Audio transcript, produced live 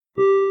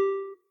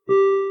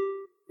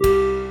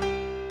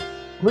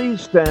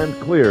please stand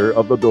clear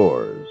of the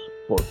doors.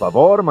 Por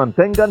favor,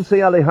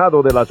 manténganse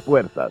alejado de las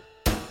puertas.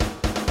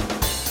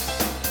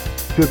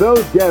 To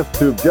those guests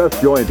who've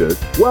just joined us,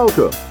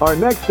 welcome. Our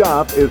next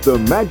stop is the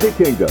Magic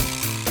Kingdom.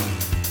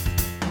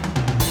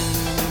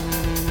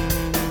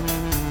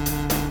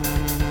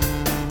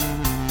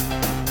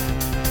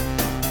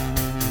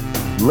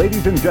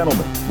 Ladies and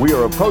gentlemen, we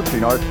are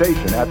approaching our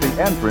station at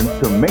the entrance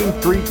to Main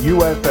Street,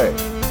 USA,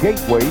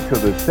 gateway to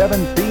the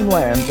 7 theme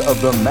lands of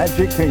the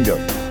Magic Kingdom.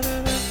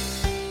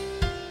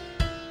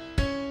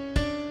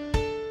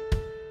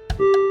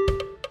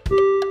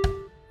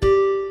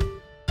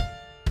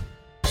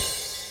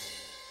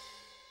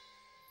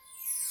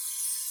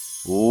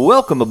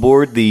 Welcome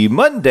aboard the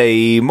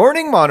Monday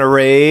Morning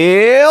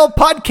Monorail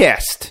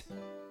podcast.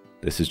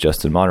 This is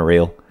Justin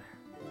Monorail,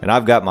 and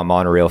I've got my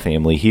Monorail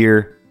family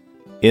here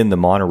in the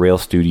Monorail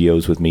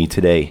studios with me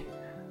today.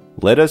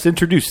 Let us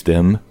introduce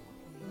them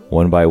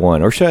one by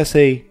one, or should I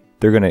say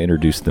they're going to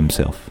introduce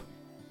themselves?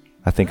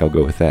 I think I'll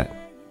go with that.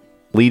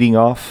 Leading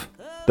off,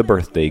 the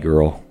birthday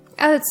girl.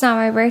 Oh, it's not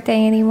my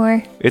birthday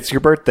anymore. It's your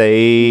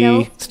birthday.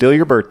 No. Still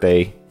your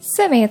birthday.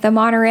 Samantha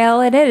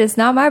Monorail, and it is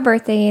not my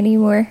birthday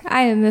anymore.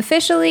 I am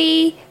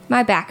officially,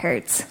 my back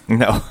hurts.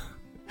 No.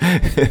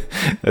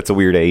 That's a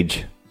weird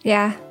age.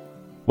 Yeah.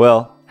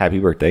 Well, happy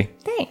birthday.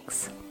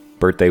 Thanks.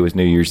 Birthday was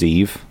New Year's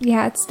Eve.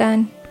 Yeah, it's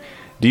done.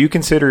 Do you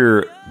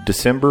consider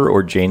December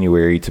or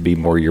January to be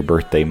more your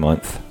birthday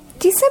month?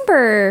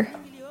 December.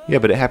 Yeah,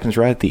 but it happens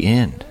right at the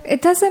end.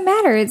 It doesn't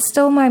matter. It's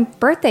still my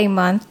birthday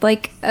month.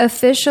 Like,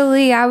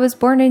 officially, I was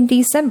born in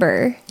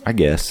December. I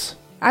guess.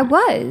 I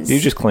was. You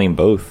just claim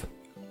both.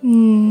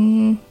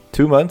 2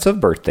 months of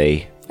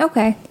birthday.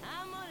 Okay.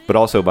 But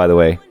also, by the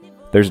way,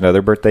 there's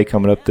another birthday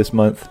coming up this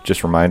month.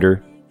 Just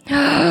reminder.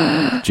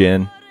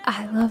 Jen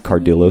I love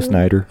Cardillo you.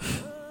 Snyder.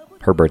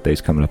 Her birthday's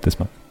coming up this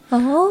month.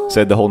 Oh.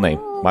 Said the whole name.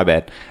 My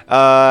bad.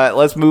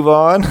 Let's move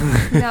on.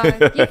 No,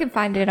 you can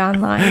find it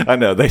online. I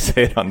know. They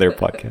say it on their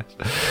podcast.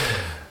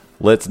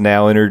 Let's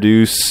now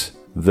introduce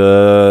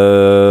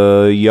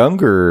the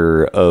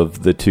younger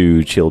of the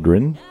two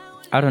children.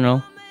 I don't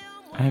know.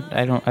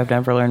 I've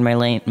never learned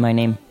my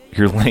name.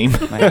 You're lame.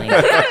 My name.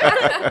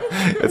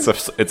 It's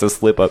a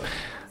slip up.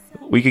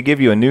 We could give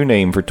you a new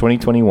name for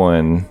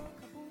 2021.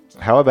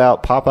 How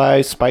about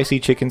Popeye's Spicy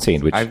Chicken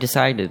Sandwich? I've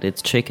decided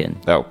it's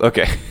chicken. Oh,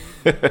 okay.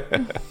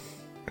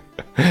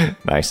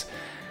 Nice.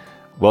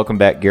 Welcome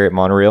back, Garrett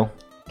Monorail.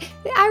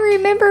 I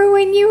remember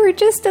when you were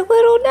just a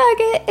little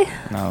nugget.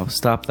 No,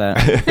 stop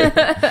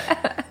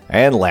that.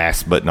 And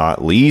last but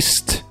not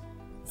least,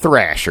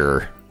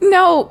 Thrasher.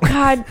 No,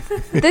 God,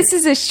 this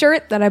is a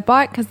shirt that I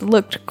bought because it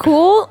looked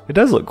cool, It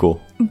does look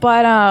cool.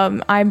 but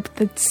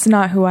that's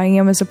not who I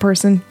am as a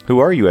person. Who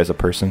are you as a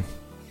person?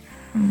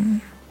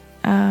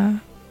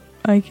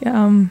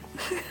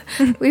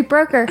 We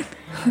broke her.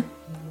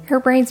 Her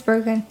brain's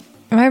broken.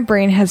 My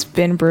brain has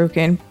been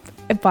broken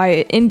by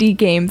an indie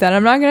game that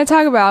I'm not going to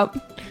talk about.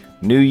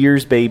 New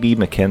Year's baby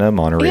McKenna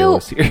Monorail Ew.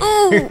 is here.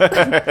 Ooh.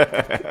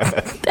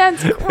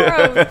 That's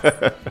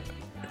gross.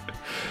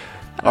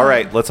 All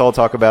right, let's all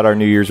talk about our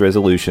New Year's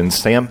resolutions.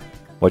 Sam,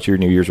 what's your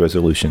New Year's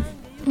resolution?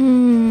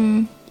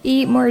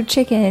 Eat more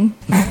chicken.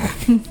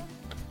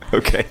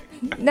 Okay.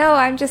 No,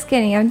 I'm just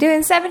kidding. I'm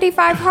doing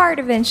 75 hard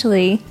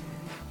eventually.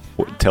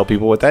 Tell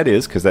people what that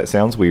is, because that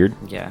sounds weird.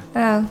 Yeah.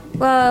 Oh,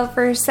 well,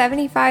 for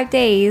 75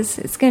 days,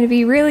 it's going to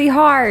be really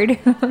hard.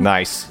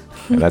 Nice.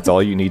 And that's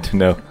all you need to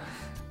know.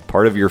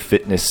 Part of your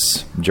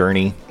fitness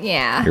journey,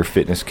 Yeah. your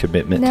fitness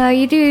commitment. No,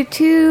 you do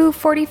 2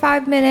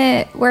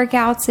 45-minute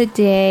workouts a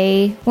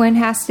day. One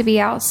has to be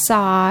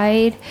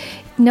outside.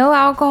 No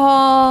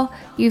alcohol.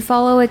 You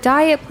follow a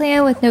diet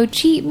plan with no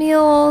cheat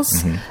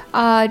meals.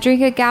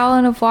 Drink a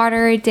gallon of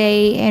water a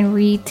day and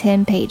read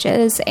 10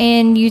 pages.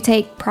 And you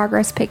take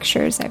progress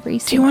pictures every Do you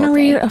single want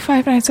to day. read a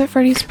Five Nights at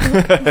Freddy's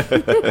book?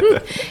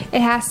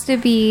 It has to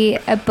be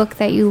a book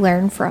that you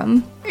learn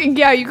from.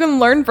 Yeah, you can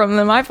learn from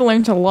them. I've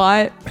learned a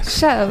lot.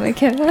 Shut up,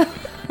 McKenna.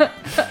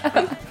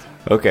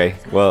 Okay,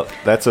 well,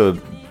 that's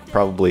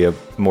probably a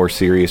more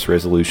serious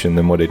resolution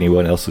than what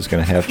anyone else is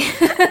going to have.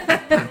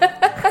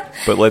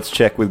 But let's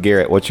check with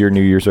Garrett. What's your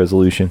New Year's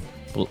resolution?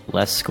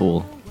 Less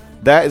school.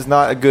 That is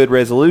not a good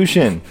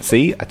resolution.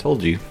 See, I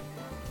told you.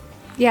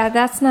 Yeah,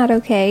 that's not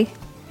okay.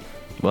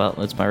 Well,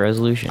 that's my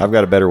resolution. I've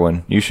got a better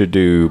one. You should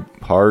do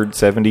hard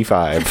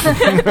 75.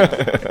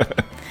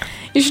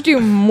 You should do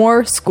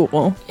more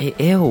school.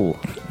 Ew.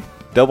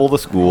 Double the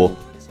school.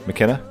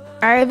 McKenna?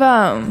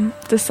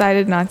 I've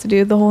decided not to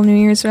do the whole New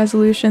Year's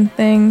resolution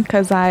thing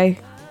because I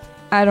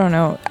don't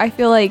know. I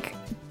feel like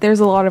there's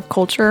a lot of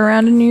culture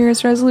around a New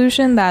Year's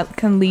resolution that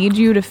can lead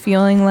you to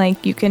feeling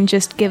like you can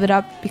just give it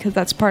up because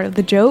that's part of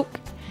the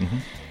joke.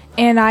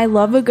 And I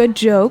love a good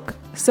joke,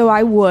 so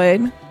I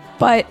would.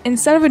 But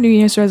instead of a New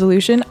Year's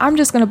resolution, I'm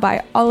just going to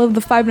buy all of the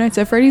Five Nights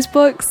at Freddy's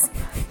books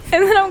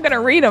and then I'm going to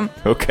read them.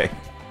 Okay.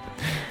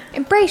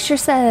 Embrace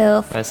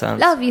yourself. That sounds-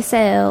 Love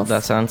yourself.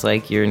 That sounds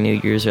like your New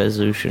Year's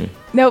resolution.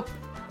 Nope.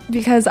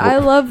 Because I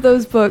love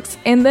those books.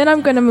 And then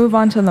I'm going to move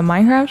on to the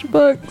Minecraft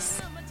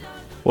books.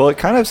 Well, it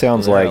kind of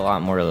sounds There are like a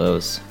lot more of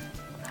those.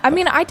 I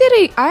mean, I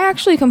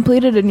actually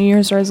completed a New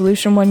Year's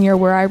resolution one year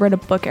where I read a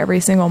book every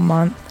single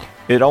month.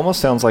 It almost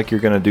sounds like you're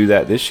going to do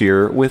that this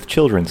year with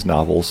children's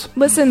novels.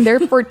 Listen, they're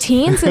for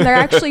teens and they're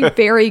actually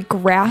very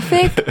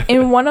graphic.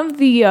 In one of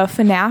the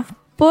FNAF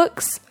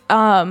books,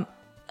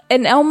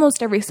 in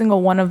almost every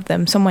single one of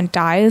them, someone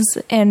dies,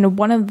 and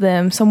one of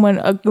them,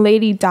 a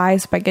lady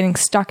dies by getting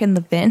stuck in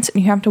the vent,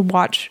 and you have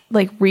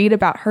to read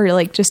about her,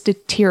 like, just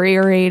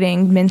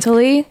deteriorating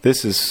mentally.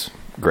 This is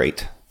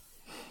great.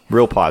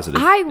 Real positive.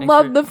 I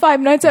love the Five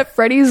Nights at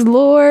Freddy's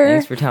lore.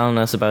 Thanks for telling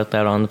us about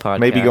that on the podcast.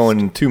 Maybe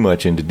going too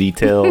much into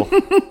detail,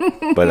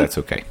 but that's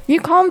okay. You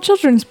call them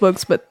children's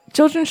books, but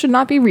children should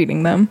not be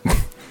reading them.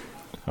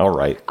 All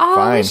right. Oh,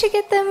 fine. we should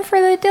get them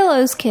for the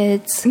Dillos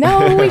kids.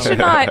 No, we should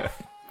not.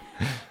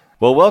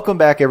 Well, welcome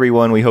back,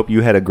 everyone. We hope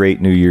you had a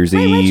great New Year's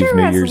Wait, what's Eve, your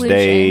New Year's resolution?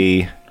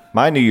 Day.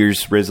 My New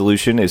Year's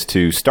resolution is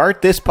to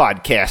start this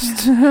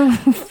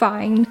podcast.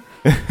 Fine.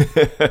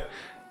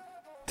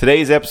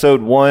 Today's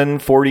episode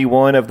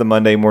 141 of the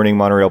Monday Morning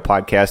Monorail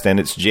podcast, and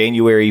it's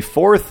January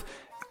 4th.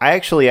 I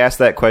actually asked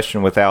that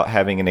question without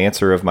having an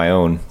answer of my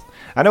own.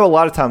 I know a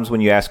lot of times when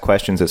you ask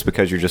questions, it's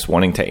because you're just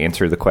wanting to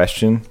answer the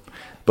question,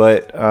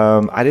 but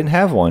I didn't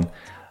have one.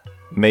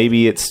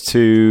 Maybe it's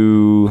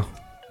to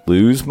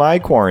lose my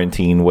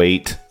quarantine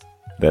weight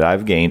that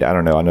I've gained. I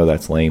don't know. I know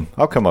that's lame.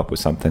 I'll come up with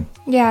something.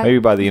 Yeah. Maybe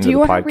by the end Do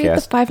you of the want to read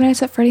the podcast. Five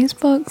Nights at Freddy's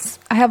books?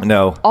 I have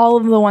No. all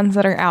of the ones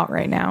that are out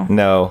right now.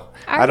 No.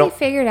 I I already don't.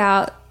 figured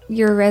out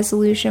your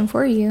resolution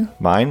for you.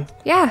 Mine?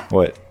 Yeah.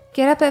 What?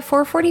 Get up at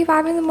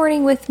 4:45 in the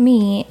morning with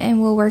me,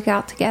 and we'll work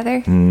out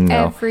together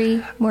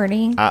every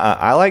morning.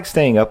 I like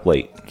staying up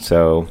late,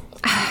 so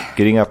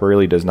getting up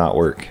early does not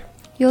work.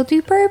 You'll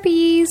do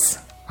burpees.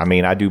 I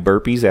mean, I do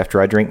burpees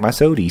after I drink my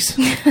sodies.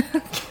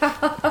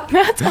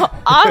 That's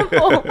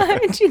awful. Why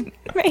did you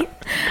make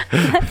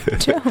that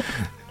joke?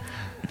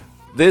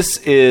 This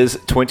is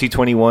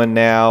 2021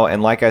 now,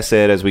 and like I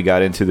said, as we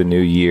got into the new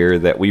year,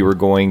 that we were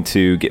going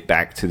to get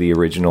back to the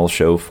original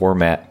show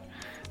format.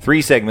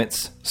 3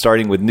 segments,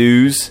 starting with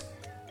news,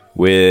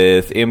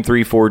 with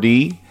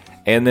M34D,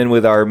 and then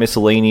with our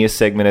miscellaneous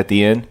segment at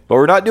the end. But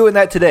we're not doing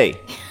that today.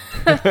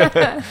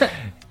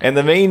 And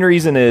the main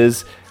reason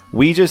is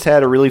we just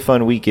had a really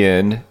fun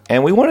weekend,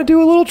 and we want to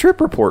do a little trip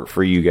report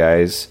for you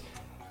guys.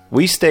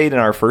 We stayed in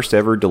our first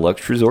ever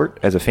deluxe resort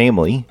as a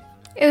family.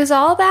 It was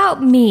all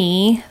about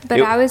me, but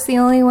It- I was the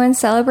only one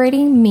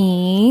celebrating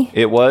me.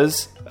 It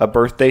was a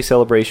birthday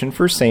celebration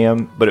for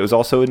Sam, but it was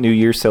also a New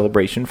Year's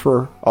celebration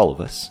for all of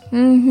us.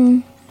 Mm-hmm.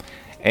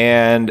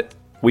 And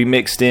we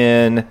mixed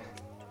in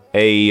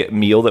a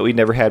meal that we'd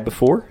never had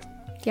before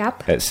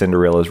Yep. at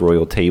Cinderella's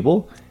Royal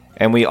Table.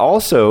 And we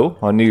also,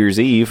 on New Year's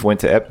Eve, went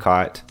to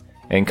Epcot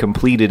and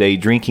completed a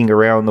Drinking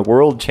Around the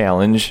World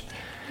challenge.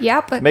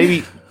 Yep. But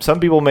Maybe some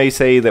people may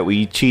say that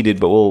we cheated,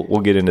 but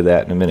we'll get into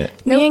that in a minute.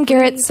 Me and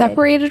Garrett we did.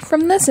 separated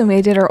from this, and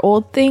we did our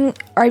own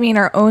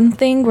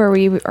thing where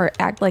we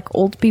act like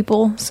old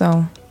people.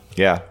 So,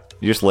 Yeah,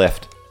 you just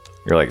left.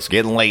 You're like, it's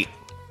getting late.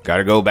 Got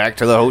to go back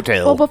to the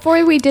hotel. well,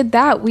 before we did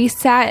that, we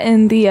sat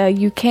in the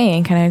UK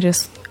and kind of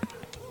just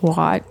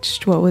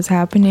watched what was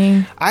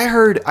happening.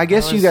 I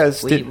guess you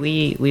guys did.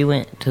 We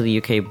went to the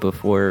UK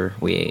before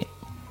we ate.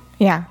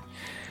 Yeah.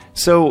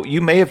 So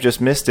you may have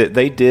just missed it.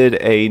 They did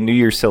a New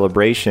Year's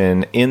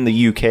celebration in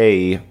the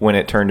UK when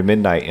it turned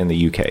midnight in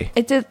the UK.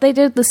 They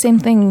did the same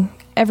thing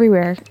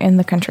everywhere in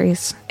the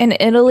countries. In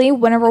Italy,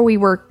 whenever we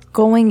were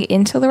going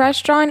into the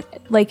restaurant,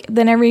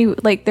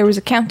 there was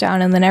a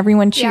countdown and then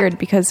everyone cheered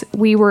because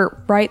we were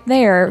right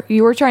there.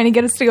 You were trying to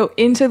get us to go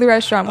into the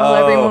restaurant while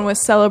everyone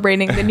was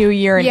celebrating the new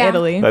year in Yeah.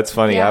 Italy. That's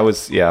funny. Yeah. I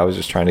was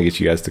just trying to get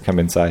you guys to come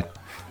inside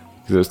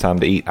because it was time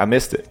to eat. I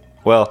missed it.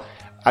 Well,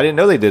 I didn't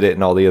know they did it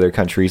in all the other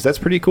countries. That's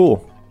pretty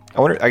cool.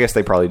 I guess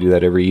they probably do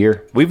that every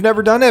year. We've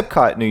never done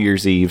Epcot New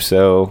Year's Eve,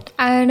 so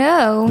I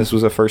know. this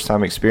was a first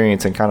time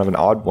experience and kind of an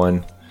odd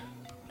one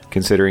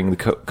considering the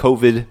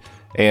COVID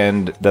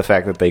and the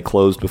fact that they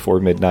closed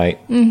before midnight.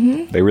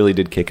 Mm-hmm. They really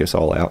did kick us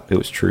all out. It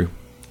was true.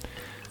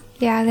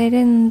 Yeah, they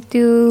didn't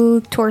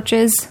do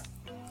torches.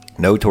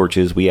 No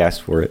torches. We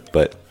asked for it,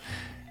 but...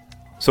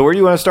 So where do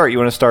you want to start? You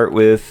want to start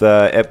with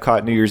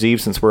Epcot New Year's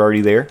Eve since we're already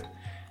there?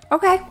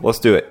 Okay. Let's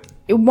do it.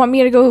 You want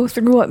me to go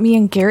through what me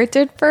and Garrett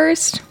did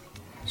first?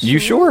 You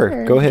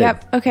sure? Go ahead.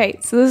 Yep. Okay,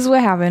 so this is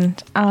what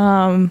happened.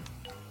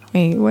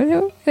 Wait,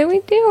 what did we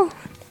do?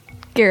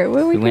 Garrett, what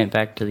did we We do? went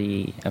back to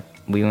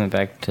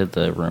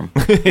the room.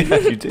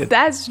 You did.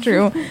 That's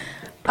true.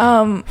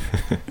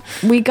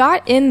 We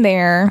got in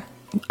there.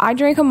 I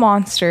drank a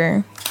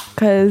Monster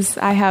because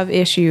I have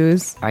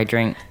issues. I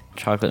drank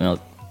chocolate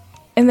milk.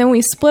 And then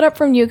we split up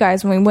from you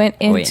guys when we went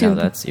into...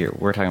 Wait, no,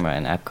 we're talking about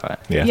an Epcot.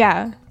 Yeah.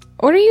 Yeah.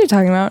 What are you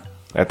talking about?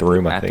 At the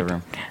room, I At think. the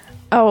room.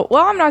 Oh,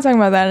 well, I'm not talking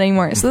about that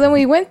anymore. So then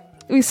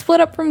we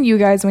split up from you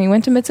guys and we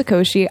went to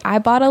Mitsukoshi. I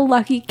bought a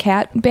Lucky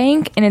Cat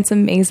bank and it's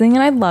amazing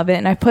and I love it.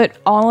 And I put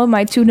all of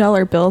my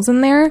 $2 bills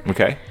in there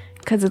Okay.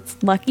 because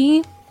it's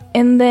lucky.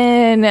 And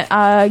then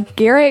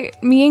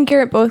me and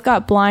Garrett both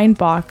got blind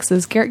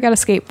boxes. Garrett got a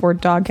skateboard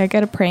dog. I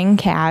got a praying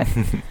cat.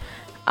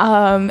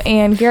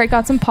 And Garrett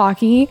got some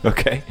Pocky.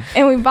 Okay.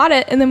 And we bought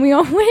it, and then we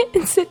all went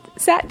and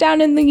sat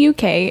down in the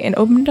UK and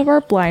opened up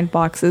our blind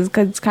boxes,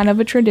 because it's kind of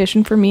a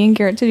tradition for me and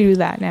Garrett to do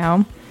that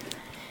now.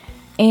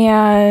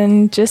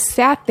 And just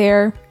sat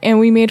there, and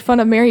we made fun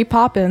of Mary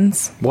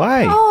Poppins.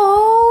 Why?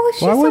 Oh,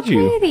 she's Why would so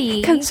you?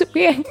 pretty. Because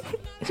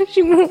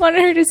she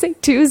wanted her to say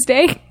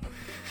Tuesday.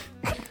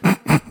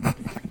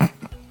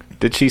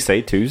 Did she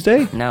say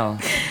Tuesday? No,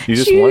 You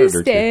just wanted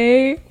her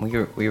to. Tuesday.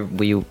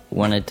 we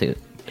wanted to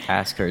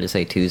ask her to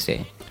say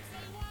Tuesday.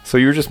 So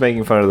you were just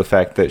making fun of the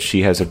fact that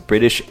she has a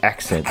British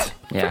accent.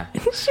 Yeah.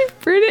 She's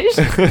British.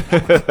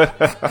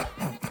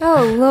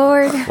 Oh,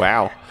 Lord.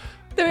 Wow.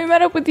 Then we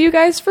met up with you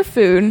guys for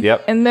food.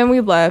 Yep. And then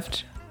we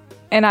left.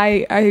 And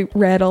I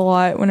read a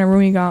lot whenever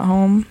we got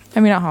home. I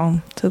mean, not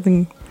home, to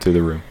the To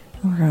the room.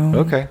 room.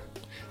 Okay.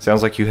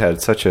 Sounds like you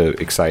had such a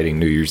exciting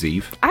New Year's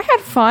Eve. I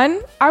had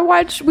fun.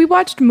 We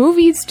watched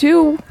movies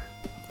too.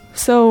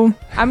 So,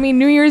 I mean,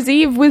 New Year's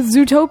Eve with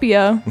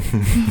Zootopia.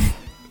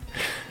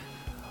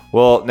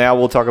 Well, now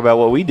we'll talk about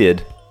what we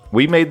did.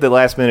 We made the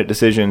last minute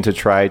decision to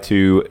try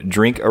to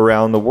drink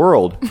around the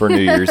world for New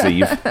Year's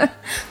Eve.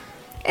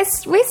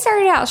 We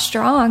started out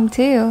strong,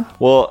 too.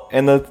 Well,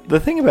 and the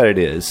thing about it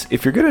is,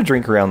 if you're going to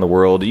drink around the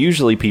world,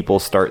 usually people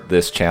start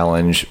this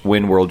challenge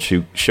when World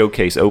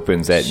Showcase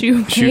opens at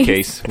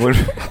Shoecase.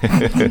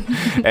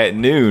 at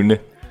noon,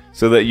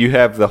 so that you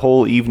have the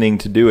whole evening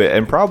to do it.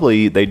 And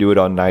probably they do it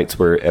on nights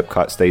where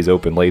Epcot stays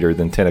open later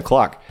than 10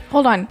 o'clock.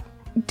 Hold on.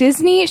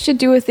 Disney should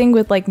do a thing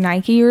with like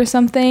Nike or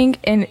something,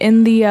 and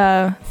in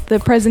the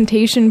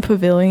presentation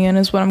pavilion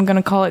is what I'm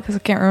gonna call it because I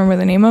can't remember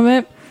the name of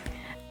it.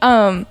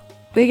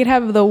 They could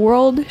have the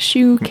World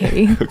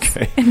Shoecase.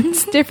 Okay. And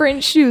it's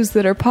different shoes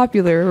that are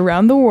popular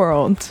around the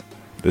world.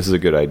 This is a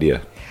good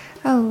idea.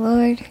 Oh,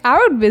 Lord. I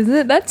would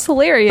visit. That's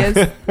hilarious.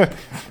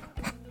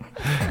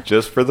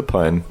 Just for the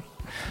pun.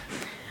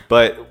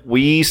 But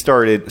we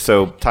started,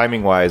 so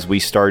timing-wise, we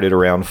started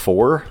around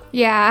 4,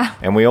 Yeah.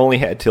 and we only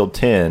had till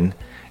 10,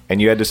 and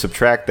you had to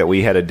subtract that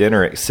we had a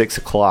dinner at 6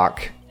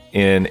 o'clock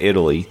in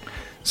Italy,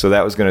 so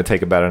that was going to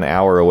take about an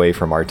hour away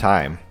from our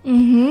time.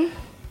 Mm-hmm.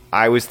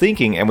 I was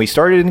thinking, and we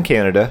started in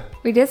Canada.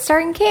 We did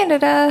start in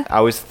Canada. I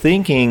was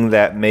thinking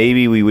that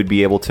maybe we would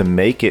be able to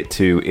make it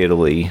to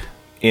Italy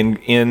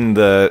in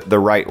the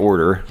right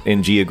order,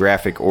 in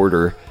geographic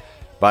order,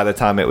 by the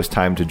time it was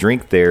time to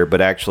drink there, but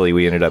actually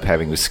we ended up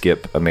having to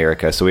skip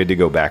America, so we had to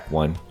go back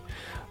one.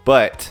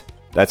 But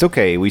that's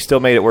okay. We still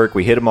made it work.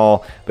 We hit them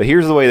all. But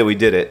here's the way that we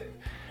did it.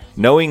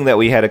 Knowing that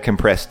we had a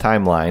compressed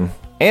timeline,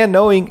 and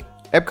knowing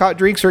Epcot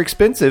drinks are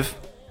expensive,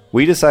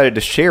 we decided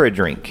to share a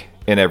drink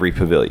in every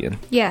pavilion.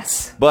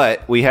 Yes.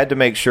 But we had to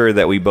make sure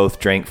that we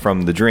both drank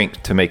from the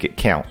drink to make it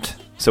count.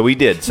 So we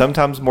did.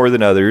 Sometimes more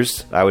than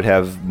others. I would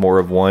have more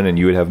of one and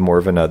you would have more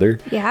of another.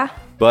 Yeah.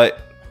 But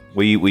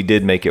we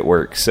did make it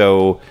work.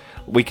 So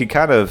we could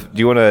kind of,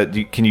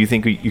 can you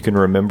think you can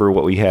remember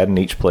what we had in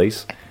each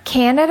place?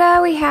 Canada,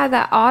 we had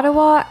the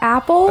Ottawa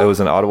apple. It was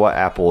an Ottawa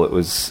apple. It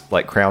was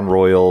like Crown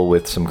Royal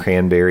with some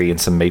cranberry and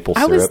some maple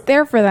I syrup. was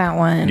there for that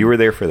one. You were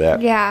there for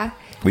that. Yeah.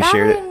 We that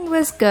shared it. one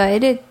was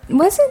good. It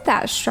wasn't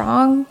that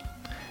strong.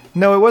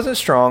 No, it wasn't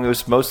strong. It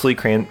was mostly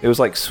it was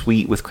like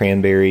sweet with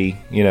cranberry.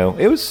 You know,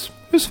 it was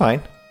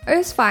fine. It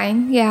was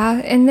fine,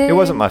 yeah. And then It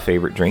wasn't my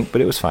favorite drink,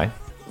 but it was fine.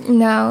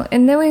 No.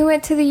 And then we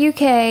went to the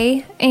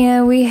UK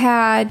and we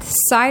had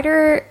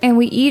cider and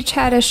we each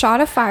had a shot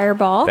of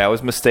Fireball. That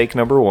was mistake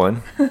number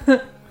 1.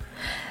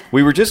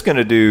 We were just going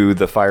to do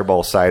the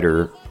Fireball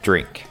cider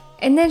drink.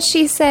 And then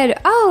she said,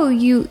 "Oh,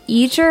 you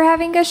each are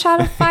having a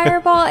shot of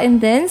Fireball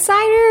and then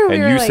cider?" We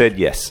And were you like, said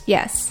yes.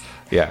 yes.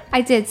 Yeah.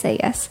 I did say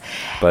yes.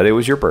 But it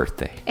was your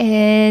birthday.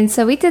 And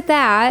so we did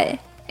that.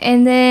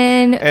 And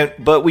then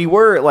But we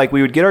were like,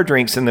 we would get our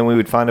drinks and then we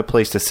would find a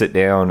place to sit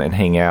down and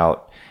hang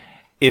out.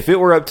 If it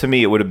were up to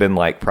me, it would have been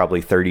like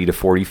probably 30 to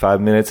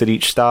 45 minutes at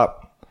each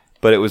stop.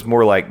 But it was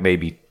more like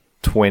maybe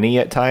 20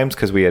 at times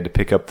because we had to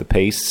pick up the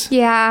pace.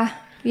 yeah.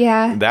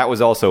 That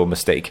was also a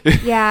mistake.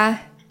 Yeah.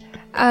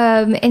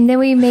 And then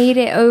we made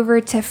it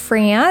over to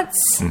France.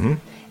 Mm-hmm.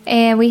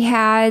 And we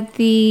had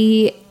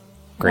the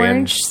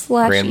orange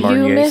slush. Grand You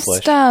Marnier missed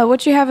slush.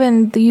 what you have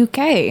in the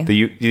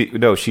UK.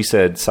 No, she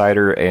said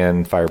cider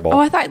and Fireball. Oh,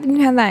 I thought you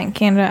had that in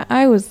Canada.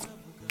 I'm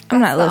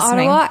not the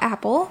listening. Ottawa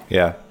apple.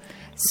 Yeah.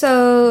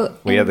 So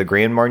We had the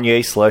Grand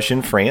Marnier slush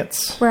in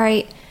France.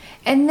 right.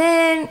 And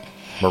then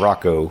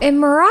Morocco. in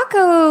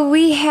Morocco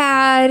we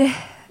had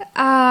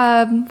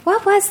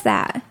what was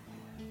that?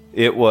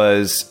 It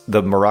was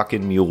the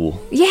Moroccan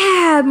Mule.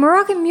 Yeah,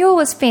 Moroccan Mule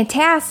was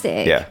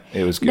fantastic. Yeah,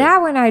 it was good.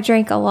 That one I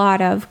drank a lot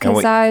of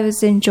because I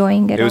was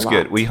enjoying it. It was a lot.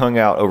 good. We hung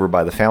out over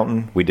by the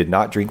fountain. We did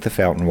not drink the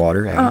fountain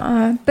water.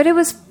 But it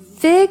was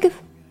fig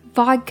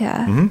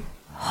vodka. Mm-hmm.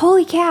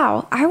 Holy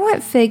cow! I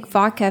want fig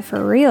vodka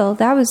for real.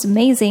 That was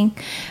amazing.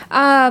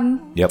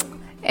 Yep.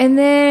 And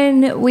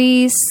then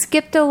we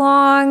skipped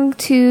along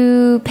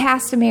to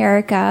past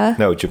America.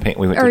 No, Japan.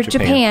 We went Or to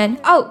Japan.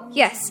 Japan. Oh,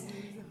 yes.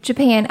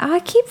 Japan. I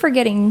keep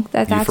forgetting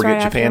that that's forget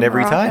right Japan after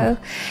every time.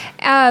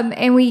 Morocco.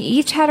 And we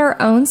each had our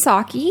own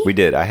sake. We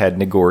did. I had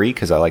Nigori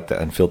because I like the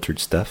unfiltered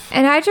stuff.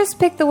 And I just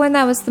picked the one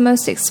that was the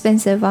most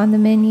expensive on the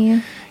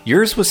menu.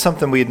 Yours was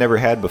something we had never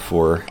had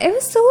before. It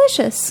was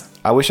delicious.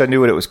 I wish I knew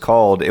what it was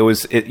called. It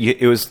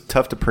was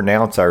tough to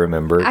pronounce, I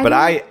remember. But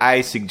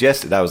I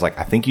suggested, I was like,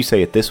 I think you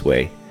say it this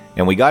way.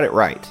 And we got it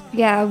right.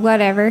 Yeah,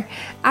 whatever.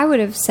 I would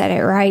have said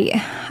it right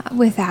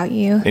without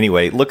you.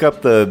 Anyway, look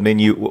up the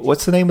menu.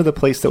 What's the name of the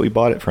place that we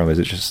bought it from? Is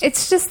it just...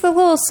 It's just the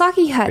little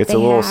sake hut. It's a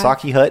little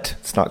sake hut.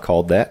 It's not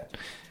called that.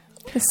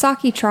 The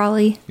sake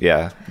trolley.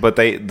 Yeah, but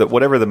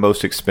whatever the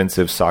most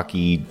expensive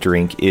sake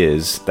drink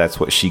is, that's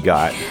what she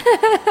got.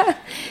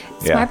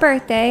 It's my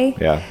birthday.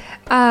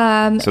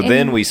 Yeah. So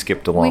then we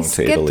skipped along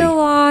to Italy. We skipped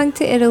along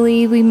to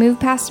Italy. We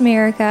moved past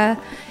America.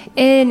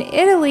 In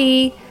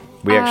Italy...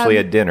 We actually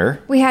had dinner.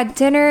 We had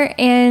dinner,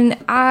 and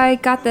I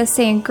got the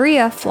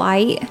sangria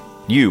flight.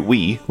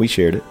 We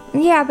shared it.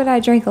 Yeah, but I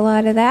drank a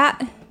lot of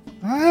that.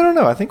 I don't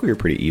know. I think we were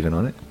pretty even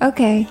on it.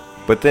 Okay.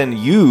 But then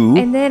you...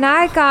 And then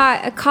I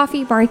got a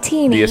coffee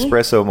martini. The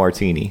espresso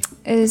martini.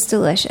 It was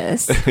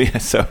delicious. Yeah,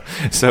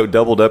 so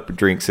doubled up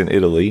drinks in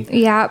Italy.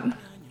 Yep.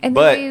 And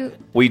But then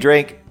we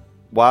drank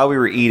while we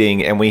were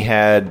eating, and we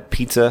had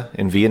pizza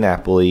in Via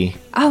Napoli.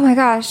 oh my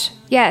gosh.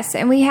 Yes,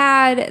 and we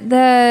had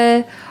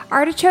the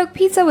artichoke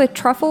pizza with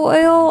truffle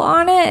oil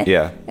on it.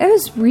 Yeah. It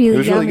was really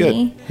Really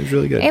yummy. good. It was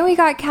really good. And we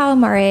got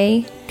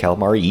calamari.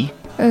 Calamari.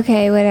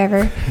 Okay,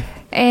 whatever.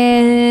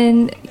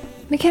 And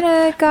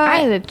McKenna got... I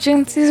had a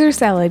giant Caesar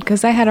salad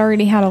because I had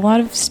already had a lot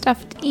of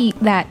stuff to eat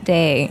that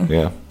day.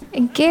 Yeah.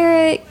 And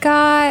Garrett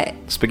got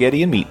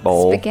Spaghetti and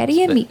meatball.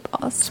 spaghetti and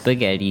meatballs.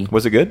 Spaghetti.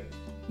 Was it good?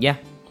 Yeah.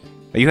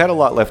 You had a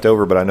lot left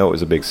over, but I know it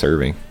was a big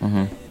serving.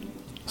 Mm-hmm.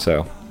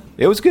 So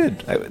it was good.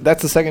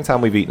 That's the second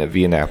time we've eaten at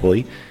Via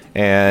Napoli,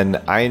 and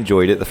I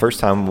enjoyed it. The first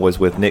time was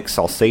with Nick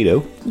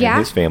Salcedo and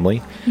his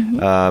family,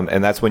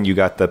 and that's when you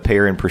got the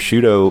pear and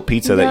prosciutto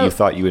pizza that you Nope.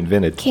 thought you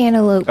invented.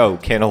 Cantaloupe. Oh,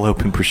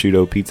 cantaloupe and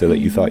prosciutto pizza that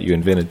you thought you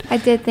invented. I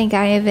did think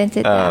I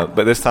invented that.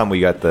 But this time we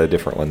got the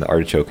different one, the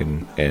artichoke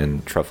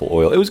and truffle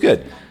oil. It was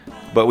good.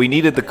 But we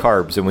needed the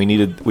carbs, and we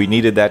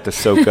needed that to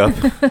soak up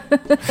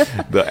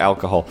the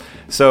alcohol.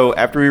 So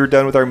after we were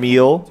done with our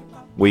meal,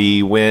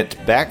 we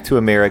went back to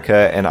America,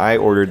 and I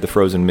ordered the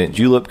frozen mint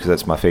julep because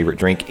that's my favorite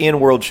drink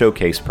in World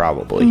Showcase,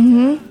 probably.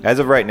 Mm-hmm. As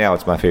of right now,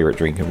 it's my favorite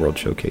drink in World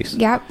Showcase.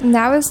 Yep, and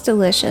that was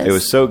delicious. It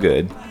was so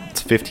good.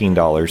 It's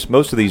 $15.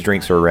 Most of these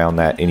drinks are around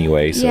that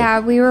anyway. So.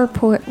 Yeah, we were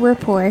poor. We're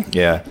poor.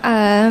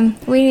 Yeah.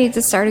 We need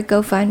to start a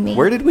GoFundMe.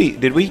 Where did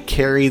we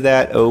carry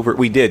that over?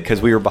 We did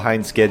because we were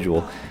behind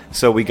schedule.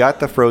 So we got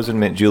the frozen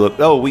mint julep.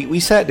 Oh, we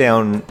sat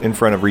down in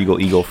front of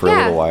Regal Eagle for a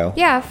little while.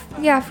 Yeah,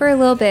 for a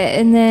little bit,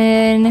 and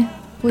then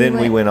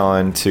we went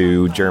on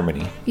to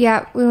Germany.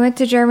 Yeah, we went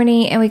to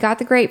Germany and we got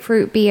the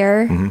grapefruit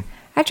beer. Mm-hmm.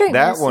 I drank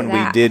That most one of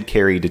that. we did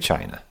carry to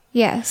China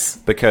Yes,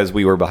 because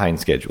we were behind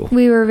schedule.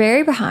 we were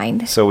very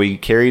behind. So we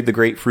carried the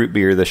grapefruit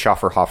beer, the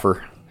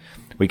Schafferhofer.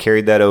 We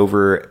carried that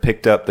over,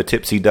 picked up the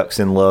Tipsy Ducks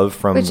in Love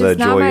from Which the is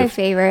not Joy my of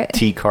favorite.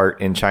 Tea Cart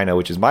in China,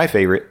 which is my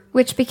favorite.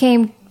 Which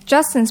became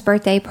Justin's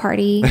birthday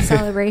party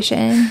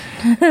celebration.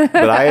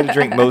 But I had to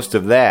drink most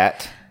of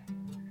that.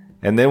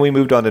 And then we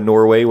moved on to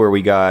Norway where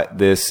we got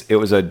this. It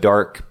was a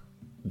dark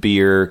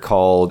beer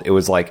called, it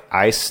was like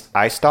Ice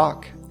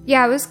Stock.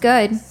 Yeah, it was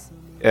good.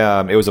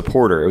 It was a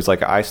porter. It was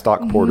like an ice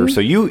stock porter. So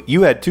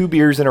you had two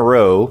beers in a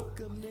row.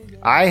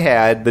 I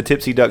had the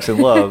Tipsy Ducks in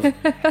Love.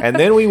 And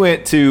then we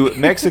went to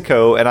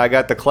Mexico and I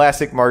got the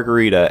classic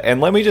margarita.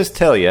 And let me just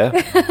tell you,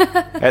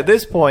 at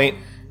this point,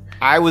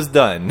 I was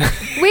done.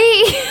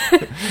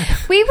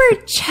 We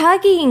were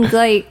chugging.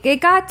 Like,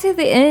 it got to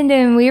the end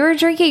and we were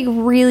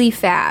drinking really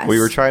fast. We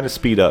were trying to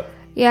speed up.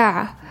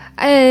 Yeah.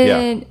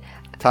 And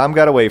Time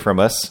got away from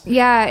us.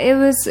 yeah,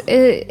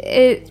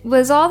 it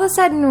was all of a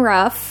sudden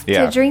rough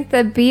Yeah. to drink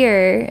the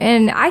beer.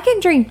 And I can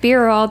drink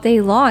beer all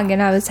day long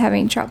and I was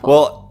having trouble.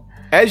 Well,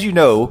 as you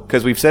know,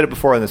 because we've said it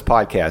before on this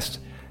podcast,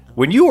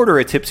 when you order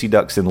a Tipsy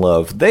Ducks in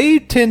Love, they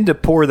tend to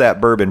pour that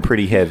bourbon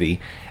pretty heavy.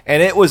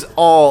 And it was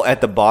all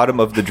at the bottom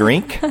of the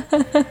drink.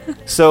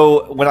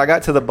 So when I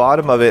got to the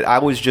bottom of it, I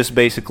was just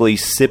basically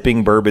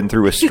sipping bourbon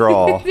through a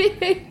straw.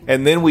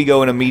 And then we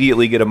go and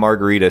immediately get a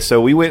margarita.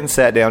 So we went and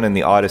sat down in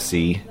the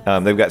Odyssey.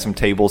 They've got some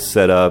tables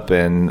set up,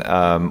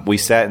 and we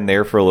sat in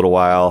there for a little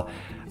while.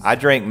 I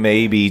drank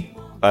maybe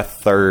a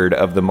third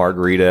of the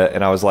margarita,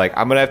 and I was like,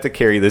 I'm going to have to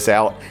carry this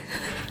out.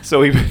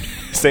 So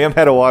Sam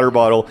had a water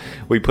bottle.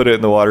 We put it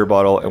in the water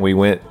bottle, and we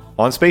went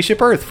on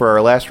Spaceship Earth for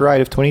our last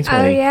ride of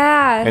 2020. Oh,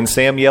 yeah. And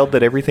Sam yelled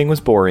that everything was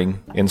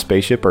boring in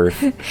Spaceship Earth.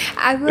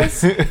 I was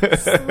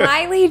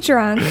slightly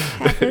drunk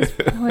at this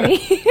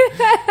point.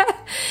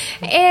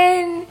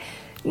 And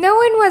no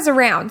one was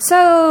around.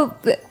 So,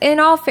 in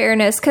all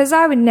fairness, because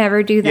I would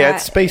never do that. Yeah,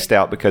 it's spaced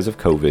out because of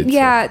COVID.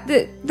 Yeah,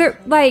 they're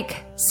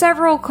like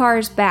several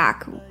cars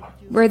back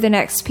were the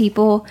next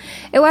people.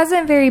 It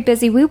wasn't very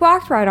busy. We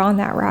walked right on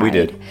that ride. We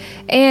did.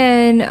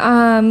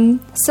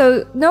 And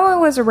so no one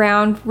was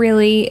around,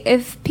 really.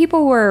 If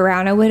people were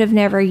around, I would have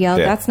never yelled.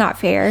 Yeah. That's not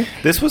fair.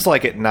 This was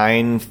like at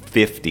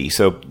 9:50,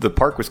 so the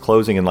park was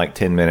closing in like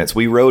 10 minutes.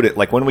 We rode it,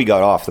 like when we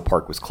got off, the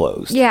park was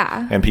closed.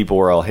 Yeah. And people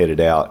were all headed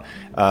out.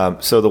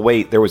 So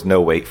there was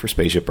no wait for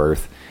Spaceship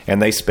Earth,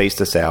 and they spaced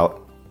us out.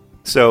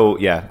 So,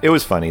 yeah, it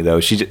was funny,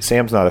 though.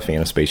 Sam's not a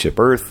fan of Spaceship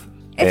Earth,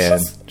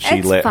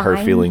 she let her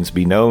feelings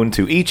be known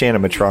to each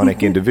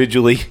animatronic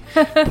individually,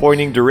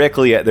 pointing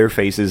directly at their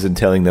faces and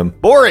telling them,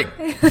 boring!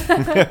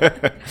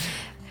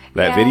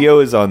 That video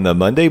is on the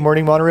Monday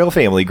Morning Monorail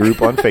family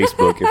group on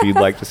Facebook if you'd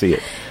like to see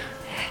it.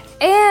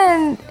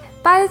 And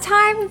by the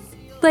time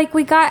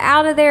we got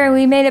out of there and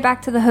we made it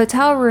back to the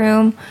hotel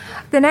room,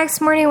 the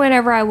next morning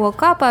whenever I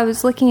woke up, I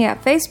was looking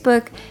at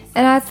Facebook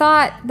and I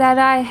thought that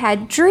I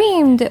had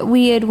dreamed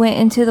we had went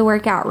into the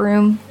workout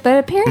room, but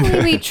apparently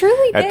we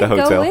truly At did the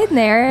hotel. go in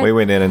there. We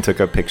went in and took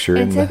a picture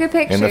in the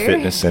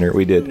fitness center.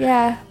 We did.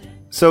 Yeah.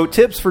 So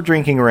tips for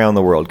drinking around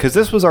the world, because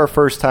this was our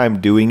first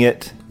time doing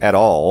it at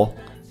all,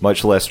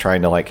 much less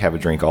trying to have a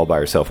drink all by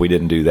yourself. We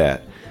didn't do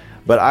that.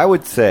 But I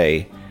would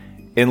say,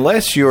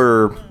 unless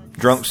you're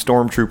drunk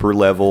stormtrooper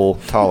level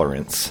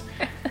tolerance,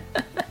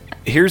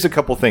 here's a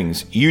couple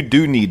things. You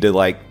do need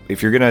to,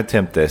 if you're going to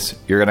attempt this,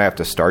 you're going to have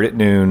to start at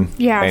noon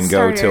and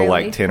go till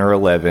early. 10 or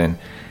 11.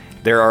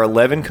 There are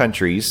 11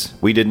 countries.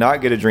 We did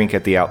not get a drink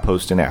at the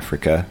outpost in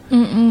Africa.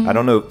 I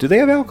don't know. Do they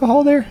have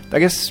alcohol there? I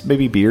guess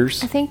maybe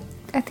beers.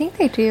 I think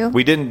they do.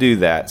 We didn't do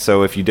that,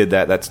 so if you did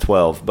that, that's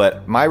 12.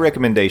 But my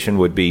recommendation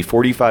would be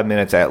 45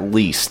 minutes at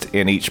least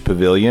in each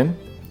pavilion.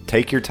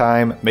 Take your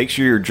time. Make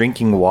sure you're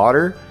drinking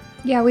water.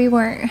 Yeah, we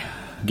weren't.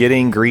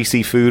 Getting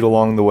greasy food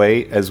along the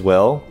way as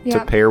well to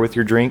Yep. pair with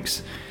your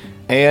drinks.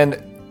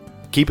 And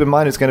keep in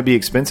mind it's going to be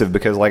expensive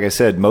because, like I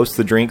said, most of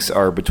the drinks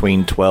are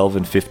between $12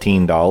 and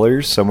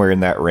 $15, somewhere in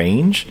that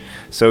range.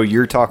 So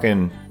you're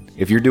talking,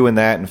 if you're doing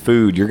that and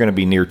food, you're going to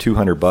be near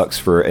 $200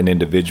 for an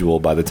individual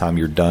by the time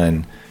you're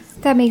done.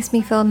 That makes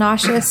me feel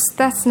nauseous.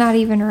 That's not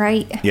even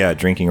right. Yeah,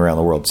 drinking around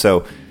the world.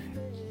 So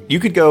you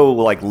could go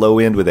low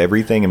end with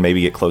everything and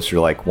maybe get closer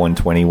to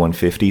 120,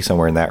 150,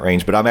 somewhere in that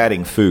range. But I'm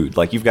adding food.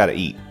 You've got to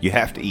eat. You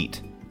have to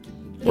eat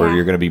or Yeah.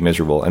 you're going to be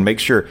miserable. And make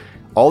sure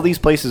all these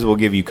places will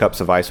give you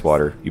cups of ice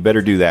water. You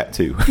better do that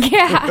too.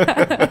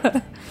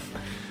 Yeah.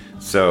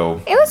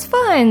 So It was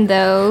fun,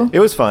 though. it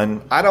was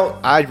fun. I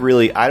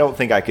don't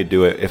think I could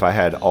do it if I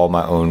had all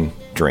my own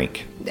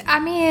drink. I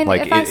mean,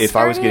 If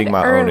I was getting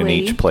my own in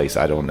each place,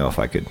 I don't know if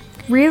I could.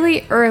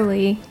 Really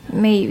early,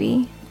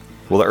 maybe.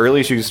 Well, the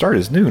earliest you can start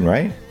is noon,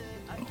 right?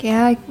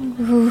 Yeah,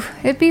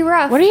 it'd be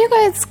rough. What are you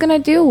guys gonna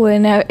do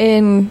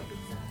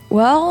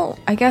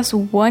I guess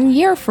 1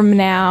 year from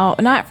now,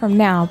 not from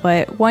now,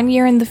 but 1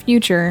 year in the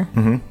future,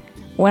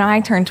 when I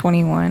turn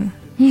 21.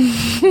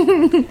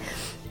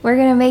 We're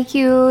gonna make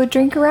you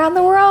drink around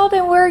the world,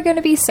 and we're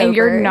gonna be sober. And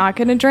you're not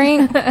gonna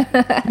drink?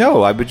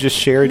 No, I would just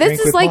share a drink This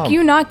is with like Mom.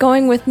 you not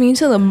going with me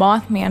to the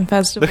Mothman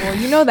Festival.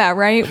 You know that,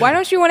 right? Why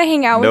don't you want to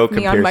hang out No with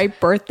me on my comparison.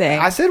 birthday?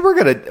 I said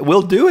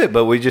we'll do it,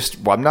 but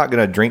I'm not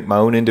gonna drink my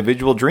own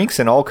individual drinks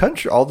in all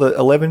the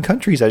 11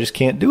 countries. I just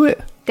can't do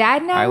it.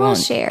 Dad and I will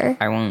share.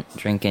 I won't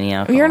drink any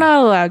alcohol. You're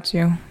not allowed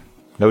to.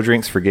 No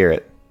drinks for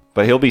Garrett,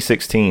 but he'll be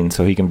 16,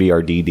 so he can be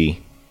our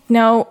DD.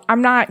 No,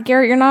 I'm not.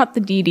 Garrett, you're not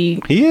the DD.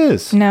 He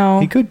is.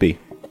 No. He could be.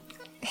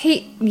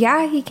 He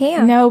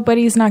can. No, but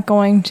he's not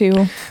going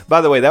to.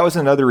 By the way, that was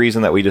another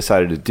reason that we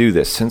decided to do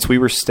this. Since we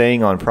were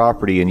staying on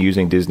property and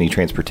using Disney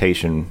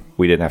transportation,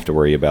 we didn't have to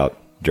worry about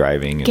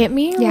driving. And Get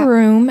me a Yeah.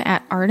 room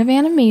at Art of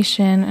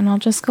Animation, and I'll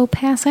just go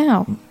pass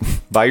out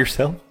by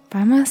yourself?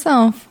 by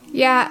myself.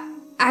 Yeah,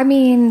 I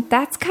mean,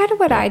 that's kind of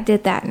what I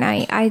did that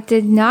night. I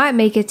did not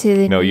make it to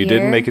the No, New you Year.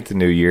 didn't make it to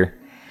New Year.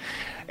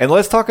 And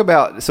let's talk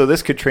about, so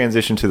this could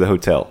transition to the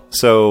hotel.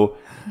 So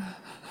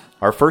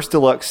our first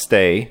deluxe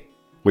stay,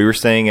 we were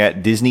staying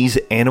at Disney's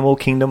Animal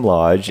Kingdom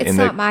Lodge It's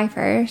not my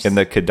first. in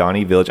the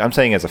Kidani Village. I'm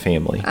saying as a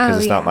family because Oh,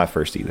 it's yeah. not my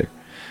first either.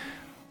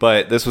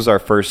 But this was our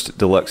first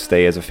deluxe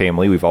stay as a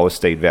family. We've always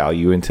stayed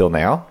value until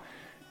now.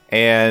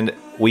 And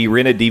we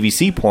rented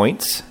DVC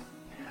points.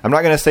 I'm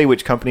not going to say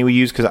which company we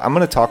use because I'm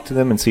going to talk to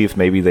them and see if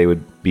maybe they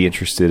would be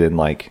interested in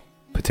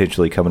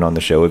potentially coming on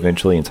the show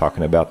eventually and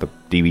talking about the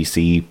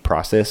DVC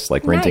process,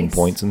 renting Nice.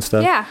 points and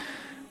stuff. Yeah.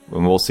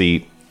 And we'll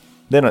see.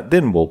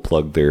 Then we'll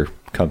plug their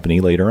company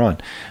later on.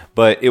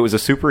 But it was a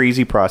super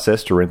easy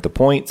process to rent the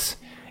points.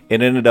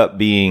 It ended up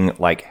being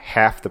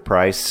half the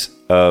price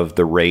of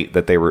the rate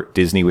that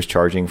Disney was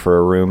charging for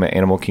a room at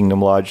Animal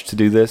Kingdom Lodge to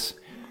do this.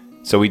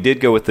 So we did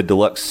go with the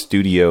deluxe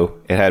studio.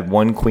 It had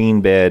one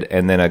queen bed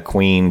and then a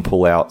queen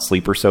pull-out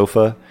sleeper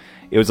sofa.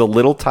 It was a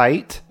little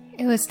tight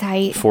It was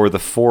tight. for the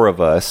four of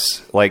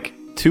us.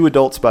 2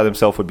 adults by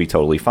themselves would be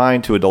totally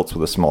fine. 2 adults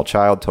with a small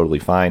child, totally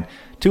fine.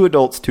 2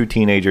 adults, 2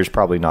 teenagers,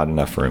 probably not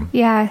enough room.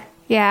 Yeah.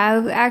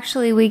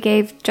 Actually, we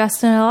gave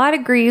Justin a lot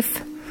of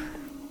grief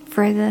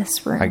for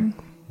this room.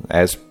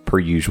 As per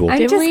usual, I'm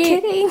just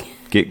kidding.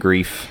 get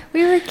grief.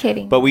 We were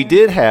kidding. But we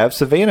did have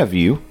Savannah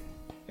View,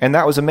 and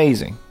that was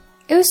amazing.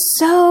 It was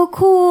so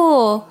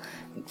cool.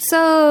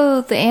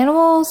 So the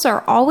animals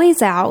are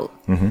always out.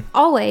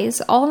 Always,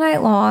 all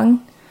night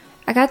long.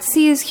 I got to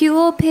see these cute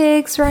little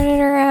pigs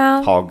running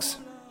around. Hogs.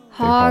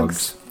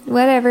 Hogs.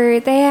 Whatever.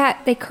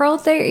 They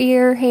curled their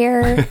ear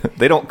hair.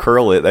 They don't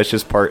curl it. That's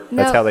just part.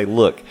 No. That's how they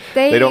look.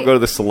 They don't go to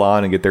the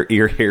salon and get their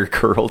ear hair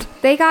curled.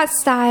 They got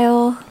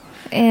style,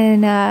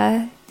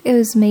 and it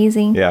was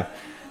amazing. Yeah.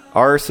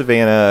 Our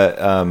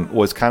savanna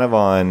was kind of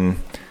on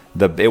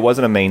it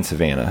wasn't a main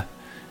savanna.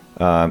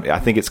 I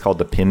think it's called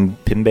the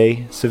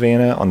Pimbe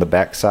Savanna on the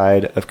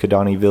backside of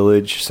Kidani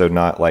Village. So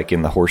not like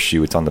in the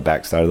horseshoe. It's on the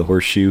backside of the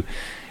horseshoe.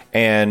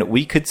 And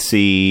we could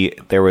see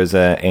there was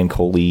an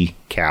Ankoli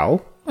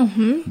cow.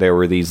 Mm-hmm. There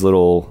were these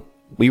little,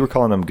 we were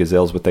calling them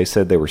gazelles, but they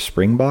said they were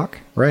springbok,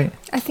 right?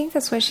 I think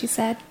that's what she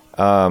said.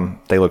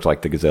 They looked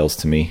like the gazelles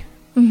to me.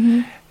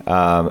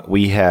 Mm-hmm.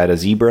 We had a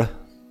zebra.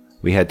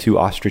 We had 2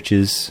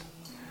 ostriches.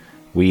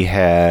 We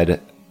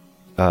had,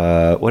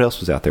 what else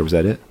was out there? Was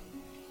that it?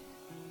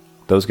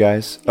 Those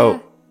guys? Yeah.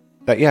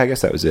 I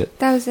guess that was it.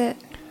 That was it.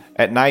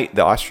 At night,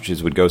 the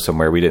ostriches would go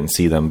somewhere. We didn't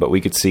see them, but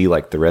we could see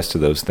like the rest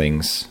of those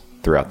things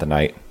throughout the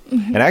night.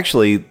 Mm-hmm. And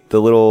actually,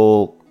 the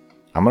little,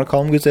 I'm going to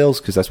call them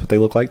gazelles because that's what they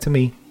look like to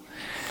me.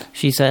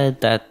 She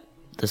said that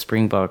the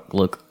springbok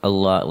look a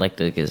lot like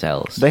the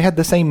gazelles. They had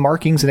the same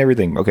markings and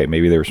everything. Okay,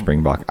 maybe they were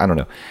springbok. I don't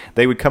know.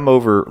 They would come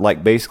over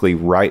like basically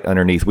right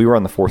underneath. We were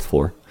on the 4th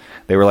floor.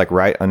 They were like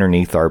right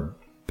underneath our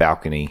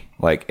balcony.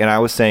 Like, and I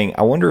was saying,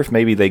 I wonder if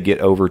maybe they get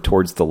over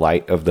towards the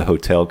light of the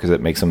hotel because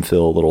it makes them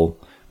feel a little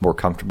more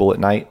comfortable at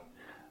night.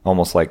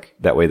 Almost like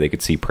that way they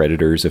could see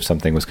predators if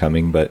something was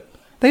coming, but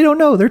they don't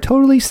know. They're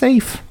totally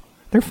safe.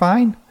 They're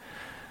fine.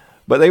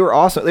 But they were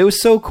awesome. It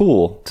was so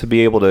cool to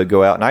be able to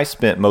go out. And I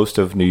spent most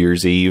of New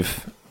Year's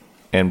Eve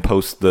and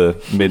post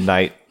the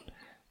midnight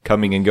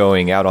coming and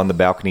going out on the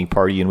balcony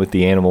partying with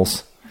the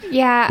animals.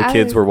 Yeah. The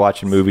kids were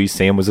watching movies.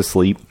 Sam was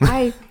asleep.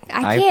 I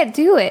can't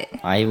do it.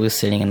 I was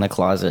sitting in the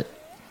closet.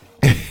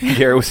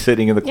 Garrett was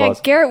sitting in the Yeah,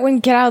 closet. Garrett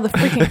wouldn't get out of the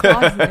freaking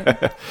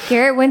closet.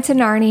 Garrett went to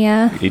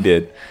Narnia. He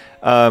did.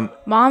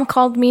 Mom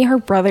called me her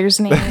brother's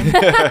name.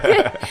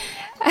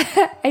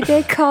 I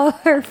did call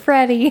her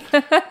Freddie.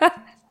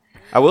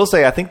 I will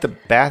say, I think the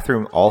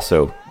bathroom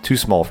also too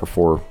small for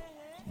 4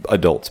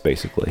 adults,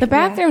 basically. The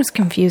bathroom's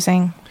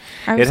confusing.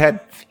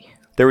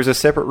 There was a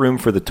separate room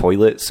for the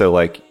toilet, so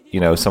like,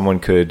 someone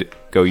could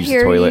go use Here,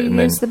 the toilet you and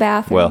then use the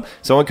bathroom. Well,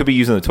 someone could be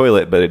using the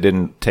toilet, but it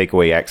didn't take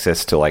away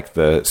access to like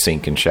the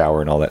sink and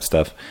shower and all that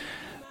stuff.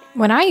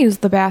 When I use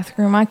the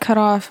bathroom, I cut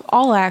off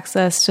all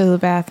access to the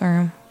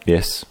bathroom.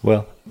 Yes,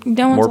 well,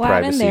 No one's more allowed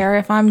privacy. in there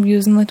if I'm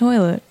using the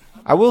toilet.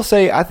 I will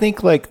say, I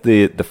think like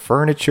the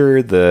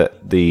furniture,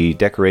 the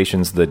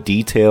decorations, the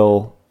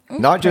detail,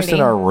 not just in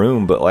pretty. our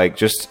room, but like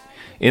just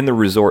in the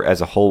resort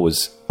as a whole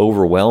was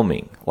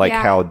overwhelming. Like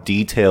Yeah. how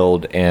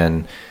detailed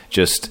and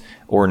just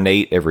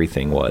ornate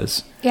everything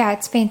was. Yeah,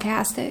 it's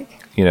fantastic.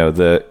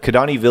 The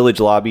Kidani Village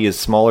lobby is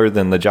smaller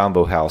than the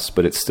Jambo House,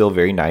 but it's still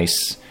very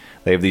nice.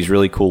 They have these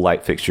really cool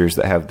light fixtures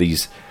that have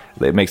these.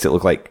 It makes it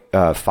look like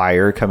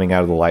fire coming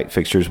out of the light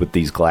fixtures with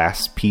these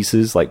glass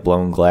pieces, like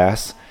blown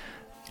glass.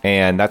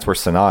 And that's where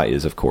Sanaa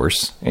is, of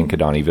course, in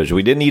Kidani Village.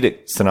 We didn't eat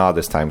at Sanaa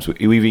this time. So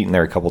we've eaten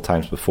there a couple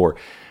times before.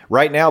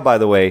 Right now, by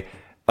the way,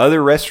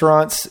 other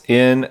restaurants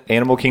in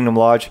Animal Kingdom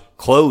Lodge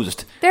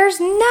closed. There's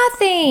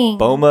nothing.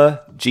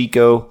 Boma,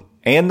 Jico,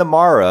 and the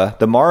Mara.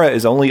 The Mara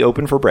is only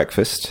open for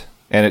breakfast,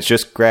 and it's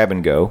just grab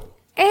and go.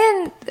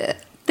 And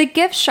the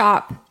gift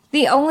shop,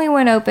 the only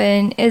one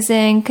open, is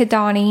in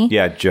Kidani.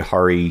 Yeah,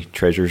 Johari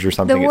Treasures or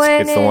something. The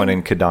It's one the one in-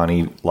 in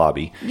Kidani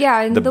lobby.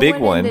 Yeah, and the big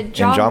one in in the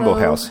Jambo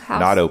House,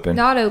 not open.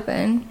 Not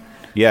open.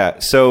 Yeah,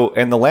 so,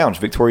 and the lounge,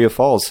 Victoria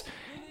Falls.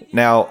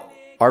 Now,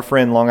 our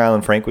friend Long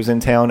Island Frank was in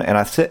town, and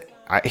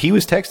he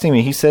was texting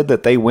me. He said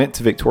that they went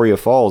to Victoria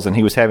Falls and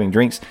he was having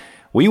drinks.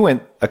 We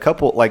went a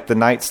couple, like the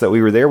nights that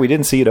we were there, we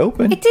didn't see it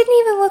open. It didn't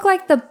even look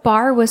like the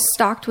bar was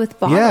stocked with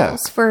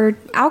bottles for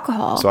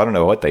alcohol. So I don't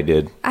know what they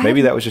did.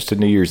 Maybe that was just a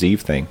New Year's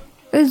Eve thing.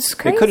 It was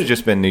crazy. It could have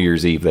just been New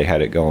Year's Eve they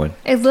had it going.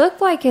 It looked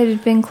like it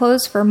had been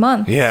closed for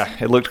months. Yeah,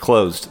 it looked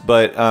closed.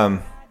 But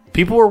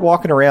people were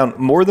walking around.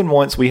 More than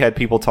once we had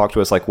people talk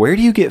to us like, where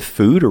do you get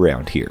food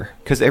around here?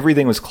 Because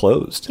everything was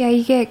closed. Yeah,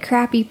 you get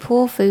crappy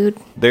pool food.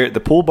 The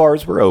pool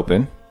bars were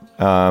open.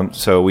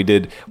 So we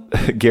did.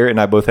 Garrett and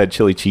I both had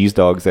chili cheese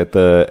dogs at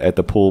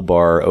the pool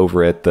bar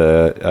over at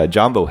the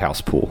Jambo House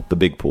pool, the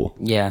big pool.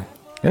 Yeah.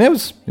 And it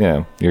was,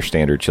 your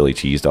standard chili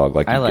cheese dog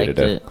like I you liked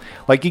get it.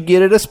 like you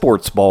get at a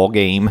sports ball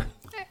game.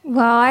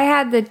 Well, I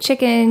had the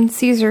chicken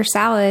Caesar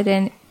salad,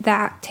 and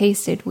that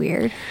tasted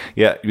weird.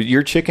 Yeah,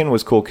 your chicken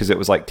was cool because it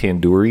was like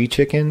tandoori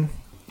chicken.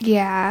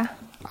 Yeah.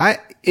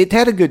 It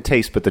had a good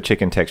taste, but the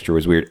chicken texture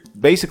was weird.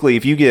 Basically,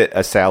 if you get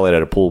a salad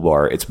at a pool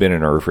bar, it's been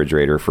in a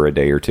refrigerator for a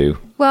day or two.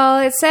 Well,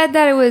 it said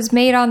that it was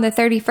made on the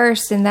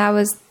 31st, and that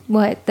was,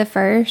 what, the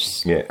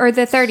 1st? Yeah. Or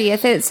the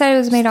 30th. It said it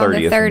was made on the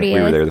 30th.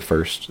 We were there the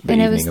first.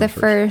 And it was the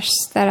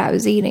first that I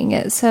was eating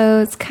it. So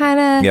it's kind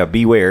of Yeah,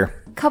 beware.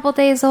 a couple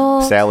days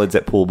old. Salads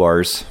at pool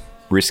bars.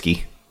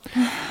 Risky.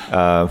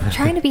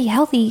 Trying to be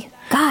healthy.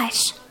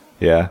 Gosh.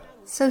 Yeah.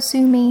 So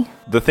sue me.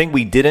 The thing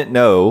we didn't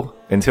know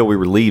until we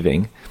were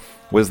leaving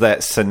was that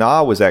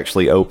Sanaa was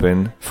actually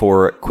open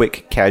for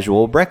quick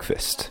casual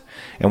breakfast.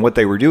 And what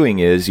they were doing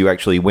is you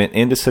actually went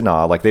into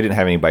Sanaa, like they didn't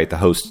have anybody at the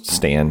hostess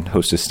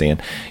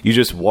stand. You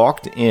just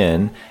walked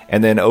in,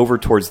 and then over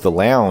towards the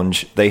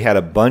lounge, they had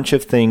a bunch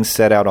of things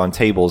set out on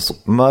tables.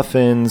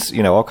 Muffins,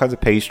 all kinds of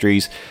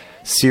pastries,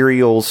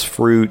 cereals,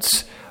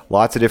 fruits,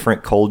 lots of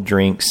different cold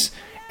drinks.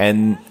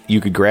 And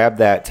you could grab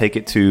that, take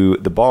it to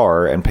the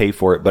bar and pay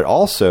for it. But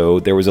also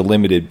there was a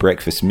limited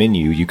breakfast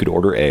menu. You could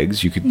order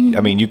eggs. You could,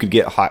 you could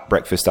get hot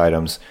breakfast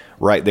items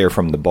right there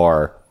from the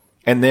bar.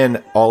 And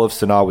then all of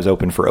Sanaa was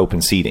open for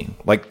open seating.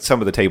 Like some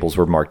of the tables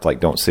were marked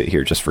like, don't sit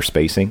here just for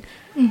spacing.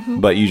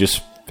 But you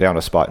just found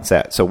a spot and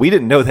sat. So we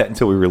didn't know that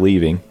until we were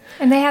leaving.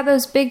 And they had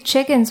those big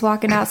chickens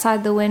walking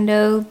outside the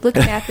window,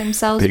 looking at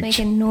themselves,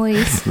 making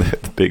noise.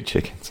 The big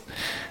chickens.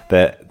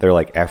 That they're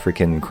like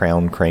African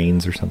crown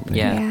cranes or something.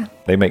 Yeah.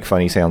 They make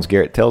funny sounds.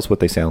 Garrett, tell us what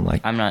they sound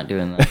like. I'm not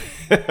doing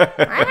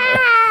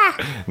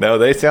that. No,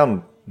 they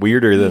sound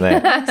weirder than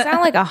that. It sounds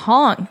like a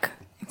honk.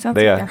 It sounds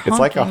like they're it's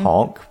like a honking.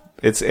 honk.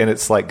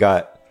 It's like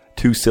got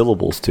 2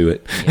 syllables to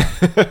it.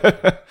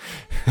 Yeah.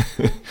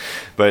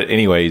 But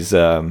anyways,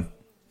 I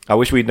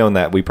wish we'd known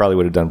that. We probably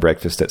would have done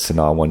breakfast at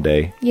Sanaa one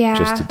day. Yeah.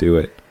 Just to do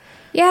it.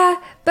 Yeah,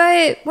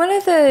 but one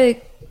of the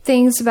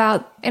things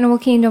about Animal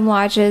Kingdom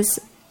lodges,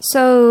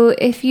 so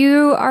if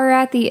you are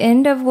at the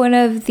end of one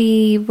of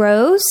the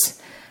rows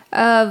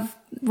of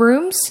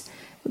rooms,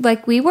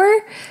 like we were,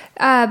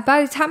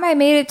 by the time I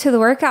made it to the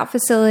workout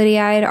facility,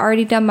 I had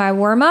already done my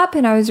warm-up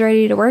and I was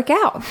ready to work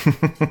out.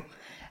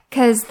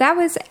 Because that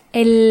was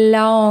a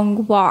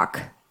long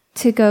walk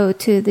to go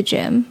to the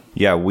gym.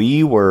 Yeah,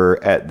 we were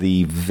at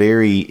the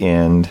very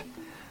end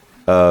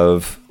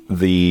of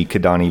the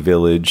Kidani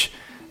Village.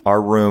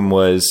 Our room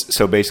was,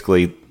 so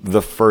basically,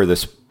 the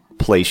furthest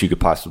place you could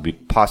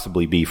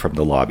possibly be from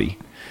the lobby.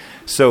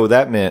 So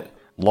that meant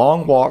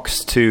long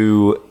walks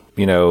to,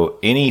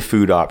 any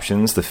food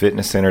options, the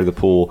fitness center, the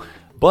pool,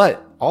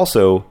 but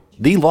also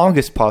the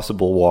longest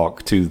possible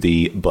walk to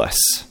the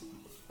bus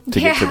to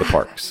get to the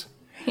parks.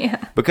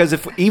 Yeah. Because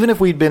even if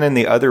we'd been in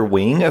the other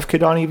wing of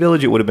Kidani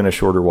Village, it would have been a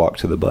shorter walk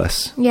to the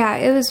bus. Yeah,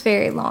 it was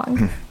very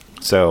long.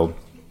 So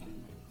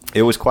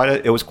it was quite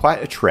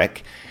a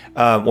trek.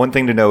 One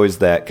thing to know is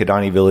that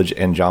Kidani Village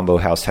and Jambo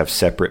House have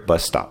separate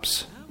bus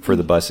stops for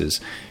the buses.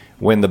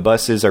 When the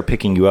buses are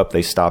picking you up,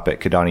 they stop at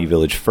Kidani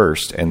Village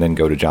first and then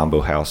go to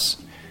Jambo House.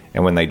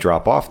 And when they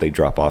drop off at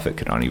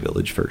Kidani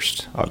Village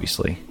first,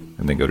 obviously,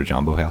 and then go to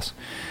Jambo House.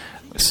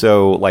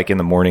 So, like in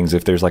the mornings,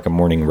 if there's like a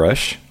morning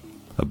rush,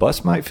 a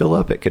bus might fill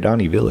up at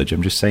Kidani Village.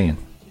 I'm just saying.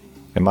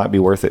 It might be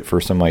worth it for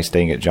somebody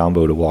staying at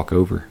Jambo to walk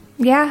over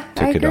Yeah,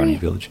 to I Kidani agree.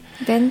 Village.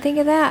 Didn't think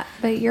of that,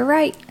 but you're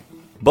right.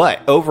 But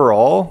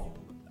overall,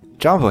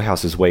 Jambo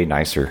House is way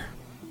nicer.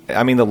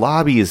 I mean, the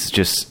lobby is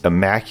just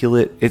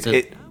immaculate.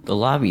 The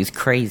lobby is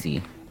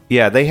crazy.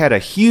 Yeah, they had a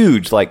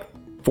huge,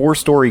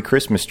 4-story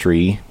Christmas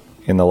tree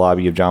in the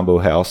lobby of Jambo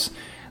House.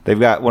 They've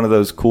got one of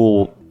those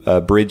cool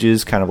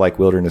bridges, kind of like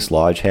Wilderness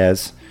Lodge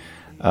has.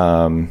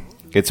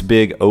 It's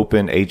big,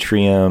 open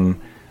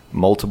atrium,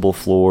 multiple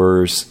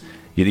floors.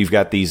 You've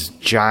got these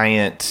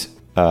giant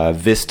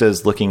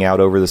vistas looking out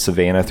over the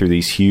savannah through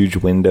these huge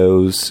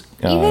windows.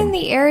 Even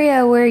the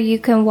area where you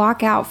can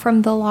walk out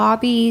from the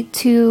lobby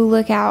to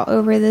look out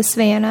over the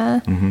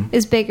savannah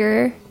is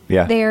bigger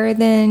there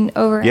than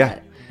over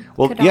at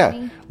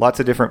Kidani. Lots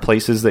of different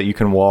places that you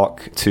can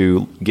walk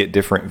to get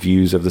different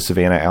views of the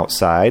savannah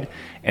outside.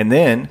 And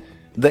then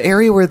the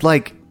area where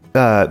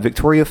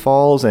Victoria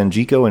Falls and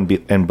Jico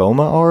and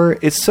Boma are,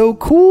 it's so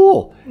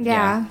cool.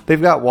 Yeah.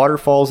 They've got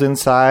waterfalls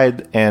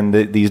inside and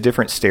these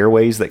different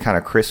stairways that kind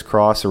of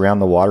crisscross around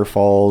the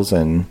waterfalls.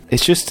 And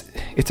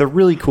it's a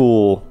really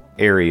cool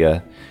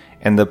area.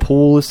 And the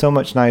pool is so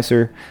much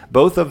nicer.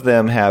 Both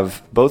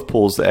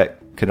pools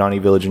at Kidani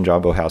Village and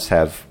Jambo House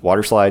have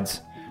water slides.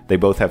 They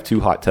both have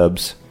 2 hot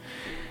tubs.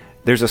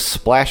 There's a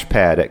splash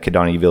pad at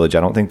Kidani Village.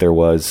 I don't think there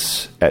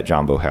was at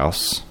Jambo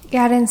House.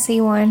 Yeah, I didn't see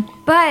one.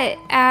 But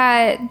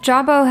at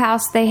Jambo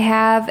House, they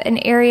have an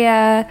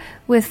area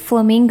with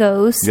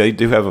flamingos They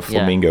do have a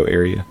flamingo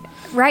area.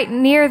 right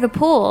near the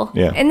pool.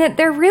 Yeah. And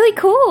they're really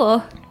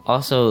cool.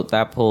 Also,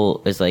 that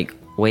pool is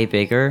way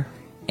bigger,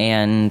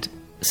 and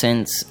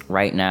since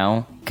right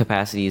now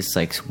capacity is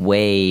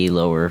way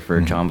lower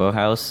for Jambo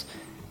House,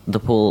 the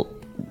pool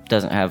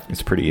doesn't have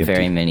It's pretty empty.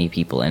 very many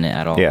people in it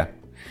at all. Yeah.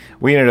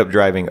 We ended up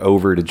driving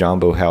over to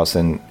Jambo House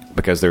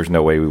because there's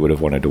no way we would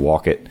have wanted to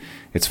walk it.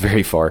 It's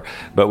very far.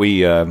 But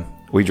we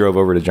drove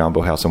over to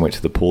Jambo House and went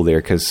to the pool there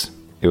because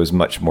it was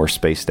much more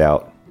spaced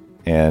out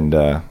and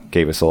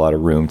gave us a lot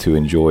of room to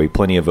enjoy.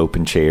 Plenty of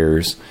open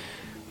chairs.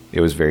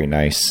 It was very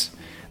nice.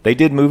 They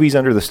did movies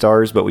under the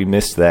stars, but we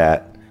missed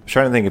that. I was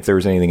trying to think if there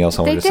was anything else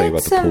I wanted to say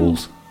about the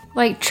pools.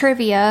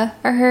 Trivia.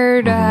 I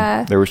heard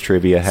There was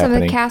trivia some of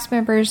happening. the cast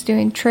members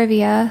doing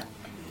trivia.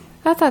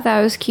 I thought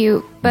that was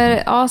cute, but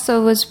it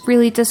also was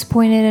really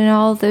disappointed in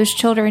all of those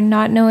children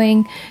not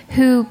knowing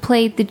who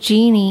played the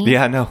genie.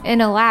 Yeah, I know.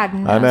 In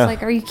Aladdin. I I know. was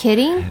like, are you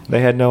kidding?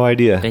 They had no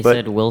idea. They but,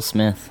 said Will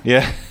Smith.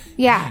 yeah.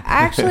 Yeah,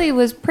 I actually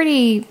was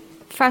pretty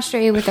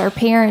frustrated with our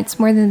parents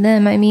more than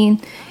them. I mean,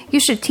 you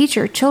should teach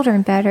your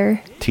children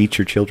better. Teach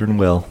your children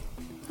well.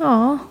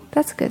 Aw,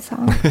 that's a good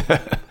song.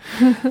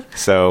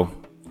 So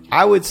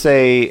I would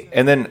say,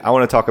 and then I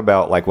want to talk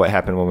about like what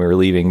happened when we were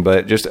leaving,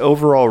 but just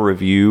overall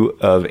review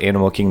of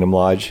Animal Kingdom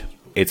Lodge.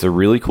 It's a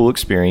really cool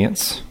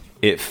experience.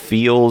 It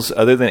feels,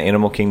 other than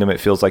Animal Kingdom, it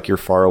feels like you're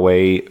far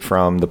away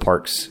from the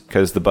parks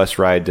because the bus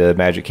ride to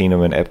Magic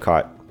Kingdom and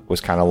Epcot was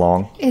kind of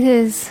long. It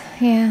is,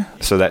 yeah.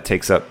 So that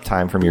takes up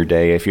time from your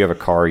day. If you have a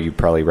car, you'd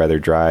probably rather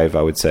drive,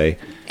 I would say.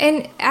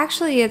 And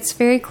actually, it's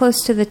very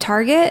close to the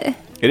Target.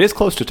 It is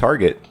close to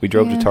Target. We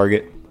drove to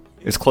Target.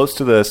 It's close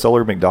to the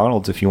Solar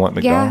McDonald's if you want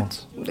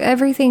McDonald's. Yeah,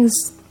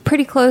 everything's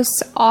pretty close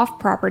off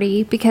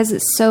property because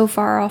it's so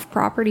far off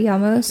property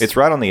almost. It's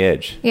right on the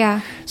edge.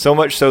 Yeah. So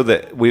much so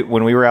that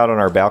when we were out on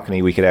our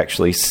balcony, we could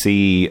actually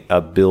see a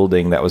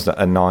building that was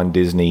a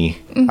non-Disney.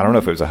 I don't know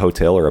if it was a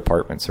hotel or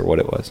apartments or what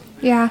it was,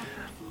 Yeah.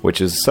 which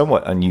is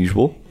somewhat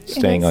unusual,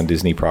 staying is. on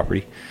Disney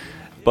property.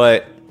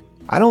 But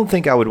I don't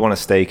think I would want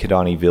to stay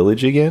Kidani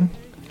Village again.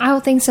 I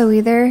don't think so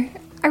either.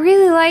 I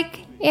really like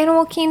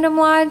Animal Kingdom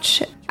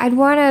Lodge. I'd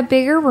want a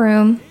bigger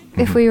room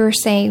if we were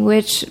staying,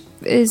 which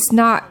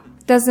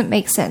doesn't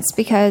make sense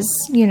because,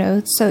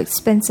 it's so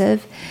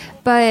expensive.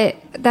 But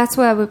that's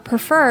what I would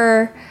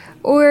prefer,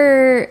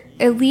 or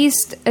at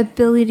least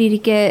ability to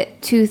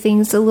get to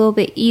things a little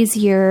bit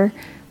easier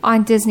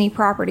on Disney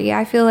property.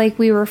 I feel like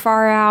we were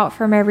far out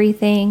from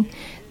everything.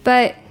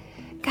 But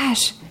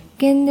gosh,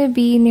 getting to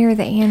be near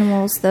the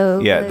animals though.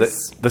 Yeah,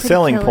 was the pretty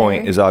selling killer.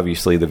 point is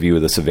obviously the view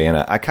of the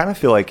savannah. I kind of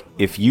feel like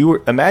if you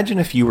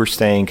were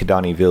staying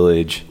Kidani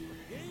Village,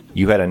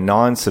 you had a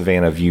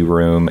non-savannah view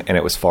room and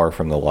it was far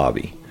from the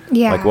lobby.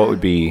 Yeah. Like, what would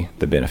be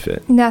the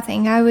benefit?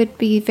 Nothing. I would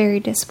be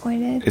very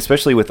disappointed.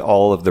 Especially with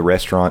all of the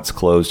restaurants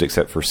closed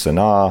except for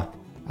Sanaa.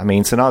 I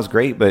mean, Sanaa's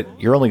great, but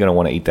you're only going to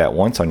want to eat that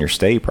once on your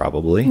stay,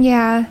 probably.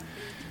 Yeah.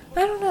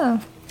 I don't know.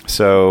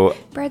 So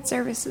Bread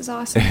service is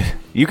awesome.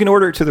 you can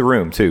order it to the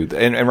room too,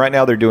 and right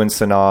now they're doing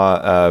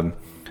Sanaa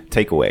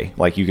takeaway.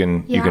 Like you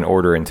can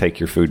order and take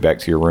your food back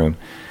to your room.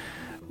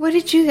 What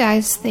did you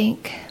guys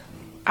think?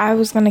 I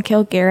was gonna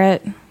kill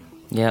Garrett.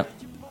 Yep.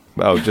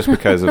 Oh, just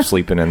because of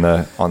sleeping on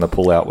the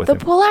pull-out with The him.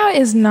 pullout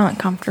is not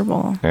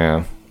comfortable.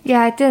 Yeah,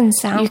 Yeah, it didn't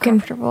sound You can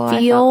comfortable. I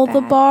feel felt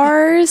the bad.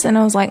 bars, and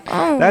I was like,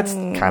 oh, that's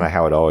kind of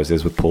how it always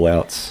is with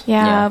pull-outs.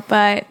 yeah, Yeah.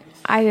 but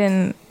I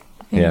didn't.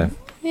 Yeah.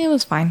 It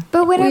was fine.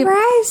 But whenever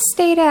I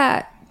stayed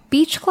at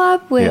Beach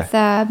Club with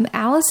Yeah.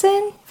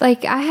 Allison,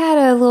 like I had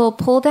a little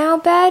pull-down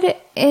bed,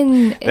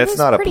 and it That's was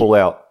not a pretty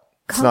pull-out.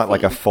 It's not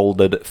like a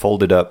comfy.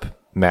 folded up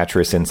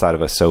mattress inside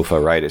of a sofa,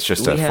 right? It's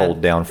just We a had-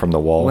 fold down from the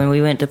wall. When we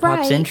went to Pop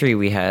Right. Century,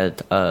 we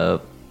had a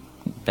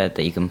bed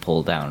that you can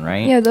pull down,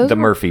 right? Yeah, those The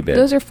were- Murphy bed.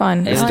 Those are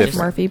fun. It's I like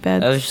different. Murphy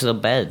beds. That was just a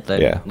bed, that,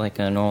 Yeah. like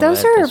a normal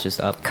Those bed are that's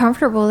just up.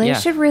 comfortable. They Yeah.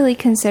 should really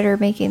consider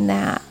making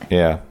that.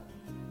 Yeah.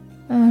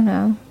 I don't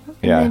know.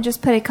 Yeah. And then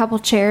just put a couple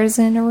chairs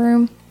in a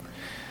room.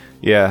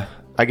 Yeah.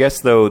 I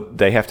guess though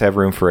they have to have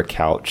room for a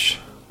couch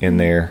in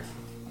there.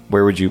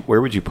 Where would you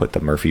put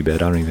the Murphy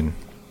bed? I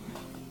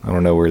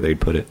don't know where they'd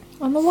put it.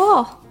 On the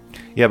wall.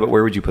 Yeah, but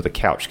where would you put the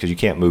couch? Because you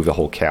can't move the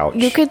whole couch.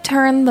 You could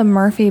turn the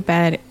Murphy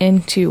bed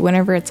into,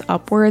 whenever it's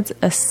upwards,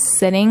 a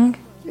sitting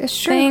It's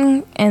true.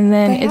 thing, and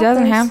then They it have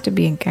doesn't those. have to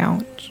be a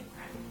couch.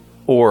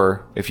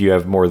 Or if you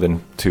have more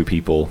than two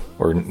people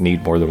or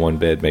need more than one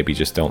bed, maybe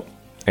just don't.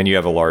 And you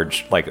have a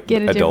large, like,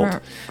 Get a adult.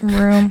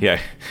 different room. Yeah,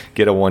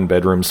 get a one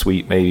bedroom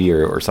suite maybe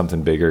or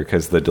something bigger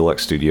because the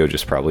deluxe studio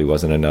just probably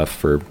wasn't enough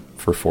for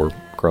 4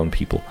 grown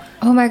people.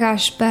 Oh my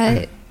gosh,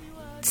 but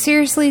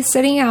seriously,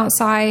 sitting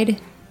outside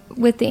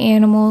with the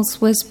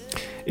animals was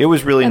It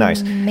was really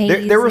nice.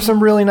 There were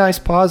some really nice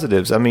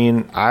positives. I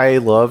mean, I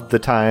loved the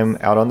time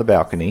out on the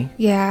balcony.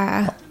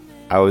 yeah.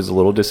 I was a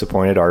little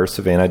disappointed our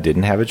Savannah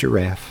didn't have a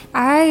giraffe.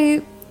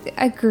 I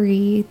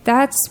agree.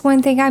 That's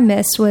one thing I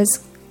missed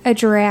was a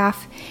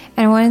giraffe,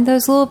 and I wanted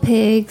those little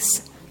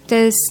pigs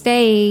to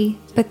stay,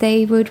 but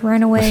they would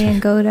run away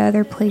and go to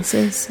other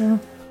places. So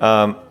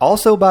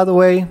Also, by the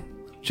way,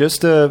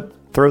 just to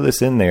throw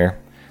this in there,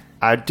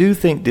 I do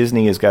think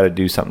Disney has got to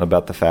do something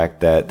about the fact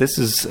that this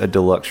is a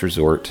deluxe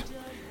resort,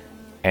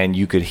 and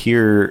you could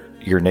hear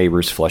your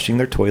neighbors flushing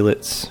their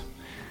toilets.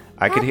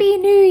 Happy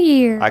New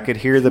Year! I could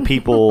hear the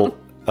people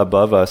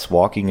above us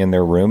walking in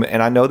their room,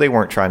 and I know they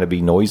weren't trying to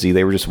be noisy.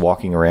 They were just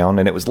walking around,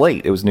 and it was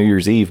late. It was New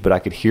Year's Eve, but I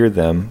could hear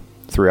them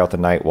throughout the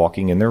night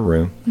walking in their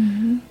room.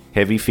 Mm-hmm.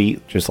 Heavy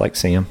feet, just like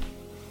Sam.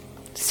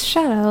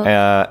 Shut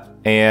up.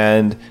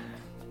 And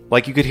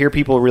like you could hear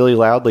people really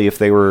loudly if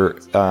they were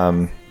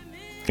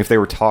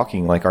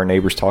talking, like our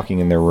neighbors talking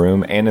in their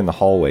room and in the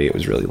hallway. It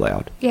was really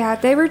loud. Yeah,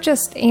 they were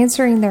just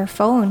answering their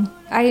phone.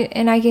 I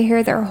could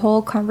hear their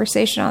whole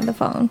conversation on the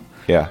phone,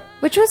 Yeah.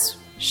 which was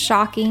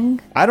shocking.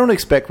 I don't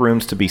expect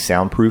rooms to be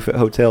soundproof at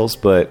hotels,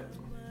 but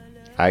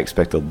I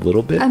expect a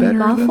little bit A better than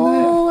that.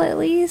 muffle at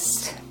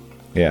least.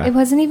 Yeah. It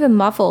wasn't even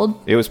muffled.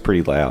 It was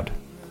pretty loud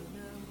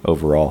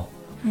overall.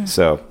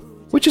 So,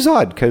 which is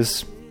odd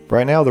because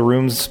right now the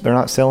rooms, they're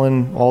not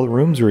selling all the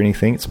rooms or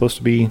anything. It's supposed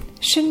to be.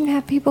 Shouldn't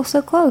have people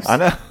so close. I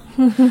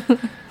know.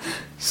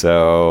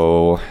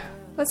 So,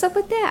 What's up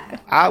with that?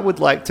 I would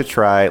like to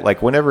try,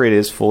 like, whenever it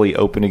is fully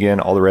open again,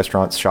 all the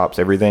restaurants, shops,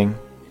 everything,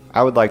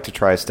 I would like to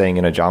try staying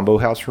in a Jumbo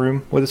House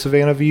room with a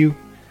Savannah view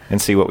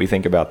and see what we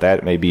think about that.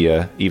 It may be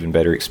a even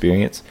better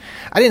experience.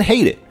 I didn't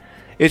hate it.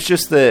 It's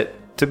just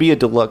that to be a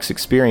deluxe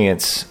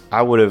experience,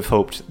 I would have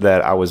hoped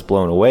that I was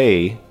blown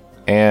away,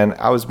 and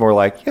I was more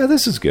like, yeah,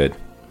 this is good.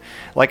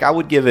 Like, I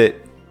would give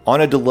it,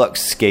 on a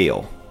deluxe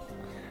scale,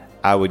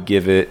 I would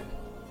give it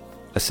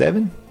a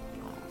 7.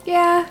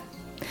 Yeah.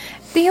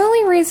 The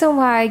only reason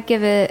why I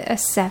give it a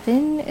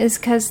 7 is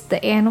because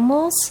the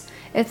animals,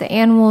 if the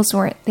animals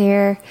weren't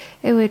there,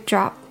 it would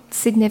drop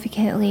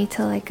significantly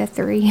to like a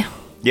 3.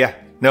 Yeah.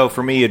 No,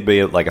 for me, it'd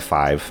be like a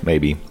 5,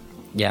 maybe,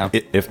 Yeah,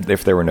 if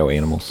there were no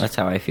animals. that's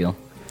how I feel.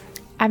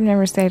 I've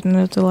never stayed in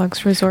a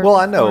deluxe resort. Well,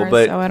 I know, before,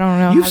 but so I don't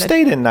know. you've how to-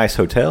 stayed in nice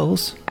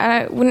hotels.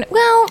 well,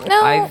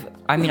 no.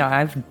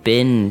 I've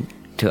been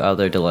to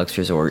other deluxe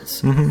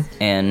resorts,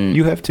 and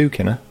You have too,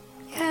 Kenna.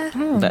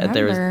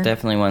 there was remember.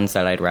 definitely ones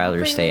that I'd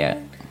rather stay at.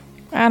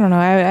 I don't know.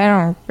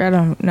 I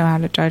don't know how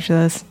to judge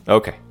this.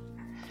 Okay.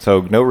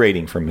 So, no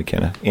rating from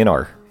McKenna.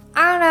 NR.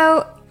 I don't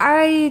know.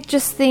 I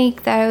just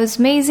think that it was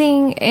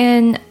amazing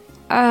and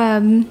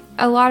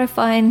a lot of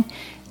fun.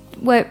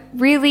 What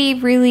really,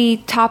 really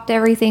topped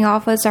everything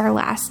off was our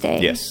last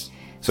day. Yes.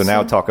 So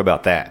now talk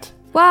about that.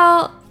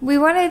 Well, we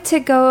wanted to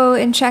go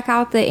and check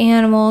out the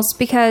animals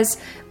because,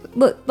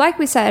 look, like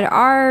we said,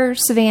 our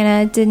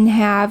Savannah didn't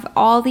have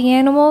all the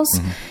animals.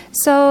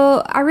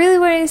 So I really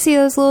wanted to see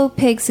those little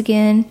pigs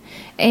again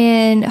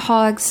and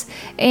hogs.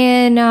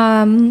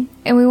 And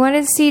we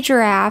wanted to see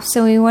giraffes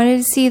and we wanted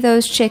to see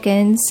those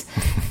chickens.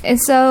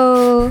 And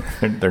so...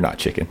 They're not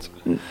chickens.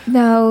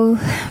 No,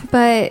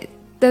 but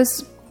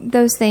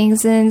those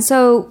things. And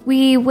so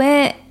we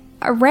went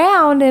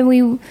around and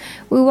we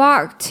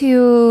walked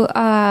to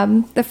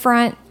the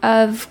front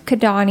of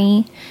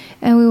Kidani,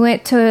 and we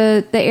went to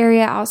the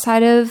area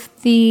outside of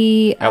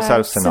the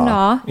Outside of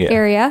Sanaa, yeah.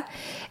 area.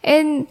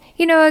 And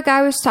a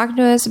guy was talking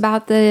to us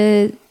about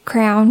the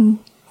crown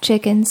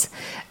chickens,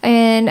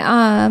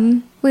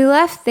 and we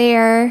left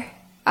there.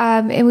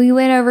 And we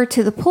went over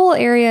to the pool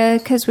area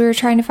because we were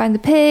trying to find the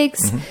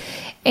pigs.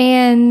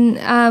 And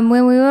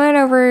when we went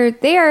over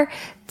there,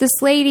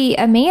 this lady,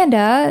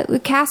 Amanda, a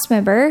cast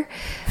member.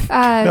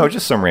 No,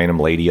 just some random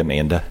lady,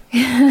 Amanda.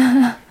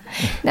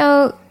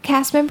 No,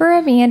 cast member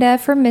Amanda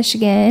from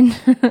Michigan.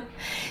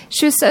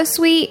 She was so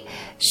sweet.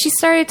 She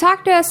started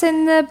talking to us,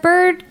 and the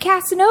bird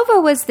Casanova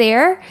was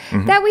there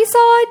that we saw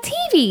on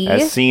TV.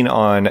 As seen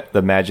on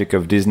The Magic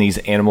of Disney's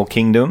Animal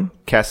Kingdom,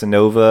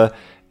 Casanova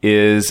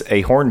is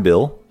a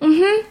hornbill.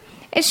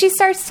 And she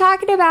starts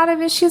talking about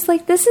him, and she's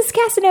like, "This is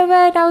Casanova."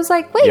 And I was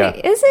like, "Wait, Yeah.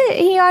 isn't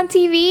he on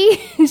TV?"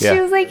 She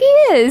Yeah. was like, "He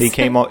is." He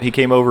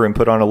came over and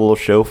put on a little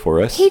show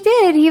for us. He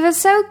did.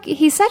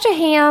 He's such a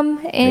ham,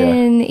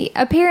 and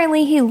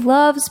apparently he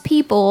loves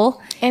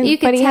people. And you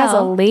but could he has a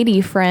tell.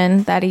 lady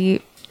friend that he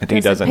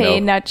doesn't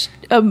pay know.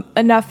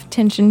 enough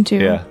attention to.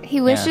 Yeah.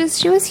 He wishes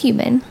she was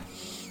human.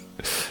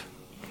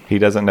 He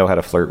doesn't know how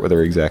to flirt with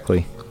her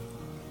exactly.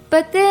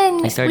 But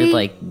then I started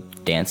like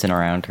dancing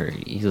around her.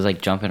 He was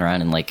like jumping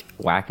around and like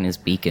whacking his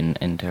beak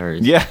into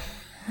hers. Yeah.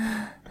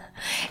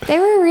 they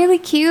were really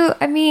cute.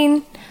 I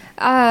mean,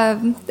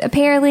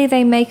 apparently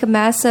they make a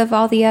mess of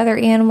all the other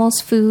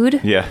animals'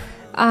 food. Yeah.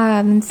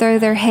 Throw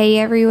their hay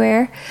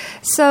everywhere.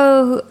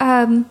 So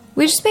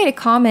we just made a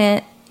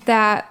comment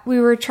that we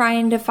were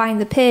trying to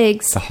find the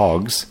pigs. The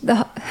hogs.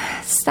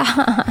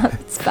 Stop.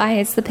 It's fine.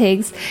 It's the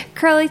pigs.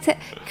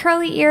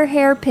 Curly ear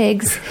hair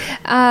pigs.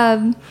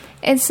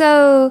 And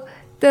so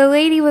the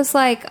lady was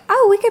like,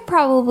 "Oh, we could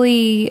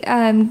probably,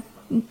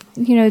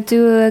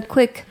 do a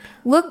quick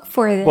look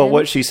for them." Well,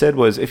 what she said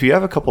was, if you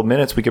have a couple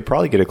minutes, we could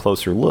probably get a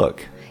closer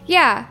look.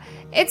 Yeah.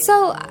 And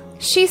so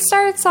she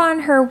starts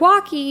on her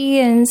walkie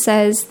and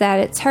says that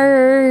it's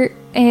her.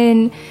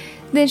 And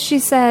then she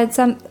said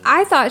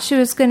I thought she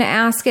was going to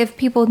ask if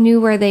people knew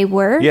where they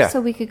were. Yeah.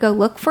 So we could go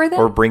look for them.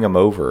 Or bring them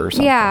over or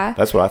something. Yeah.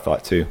 That's what I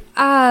thought too.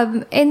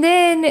 And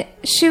then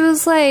she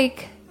was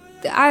like,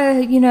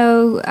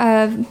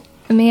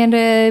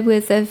 Amanda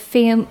with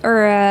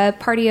a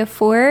party of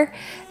 4,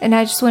 and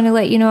I just want to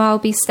let you know I'll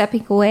be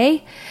stepping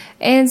away.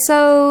 And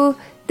so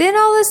then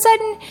all of a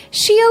sudden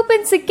she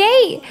opens a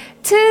gate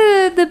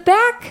to the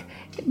back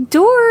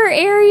door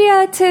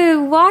area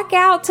to walk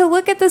out to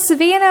look at the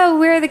Savannah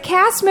where the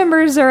cast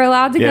members are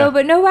allowed to Yeah. go,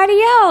 but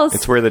nobody else.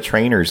 It's where the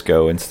trainers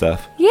go and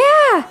stuff.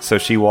 Yeah. So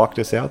she walked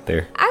us out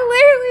there. I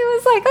literally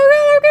was like, "Oh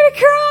God,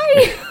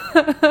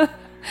 I'm gonna cry."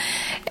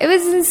 It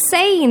was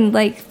insane,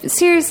 like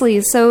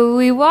seriously. So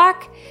we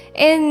walk,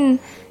 and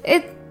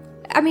you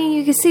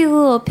can see the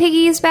little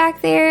piggies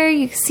back there.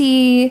 You can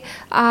see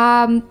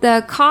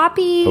the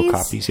coppies. Oh,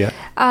 copies, yeah.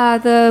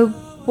 The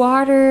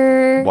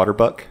water Water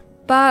buck.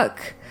 buck.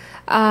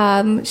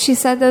 She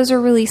said those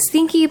are really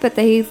stinky, but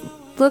they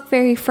look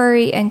very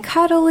furry and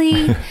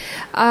cuddly.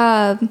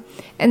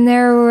 And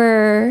there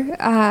were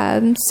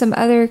some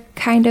other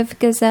kind of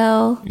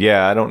gazelle.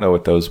 Yeah, I don't know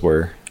what those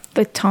were.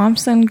 The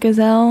Thompson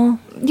gazelle.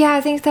 Yeah,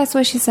 I think that's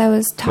what she said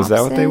was Thompson. Was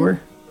that what they were?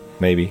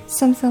 Maybe.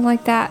 Something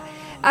like that.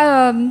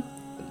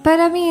 But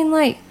I mean,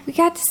 like, we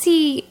got to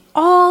see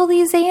all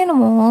these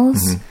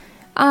animals.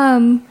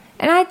 And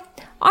I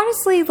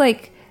honestly,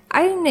 like,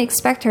 I didn't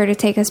expect her to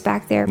take us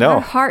back there. No. My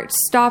heart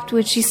stopped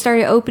when she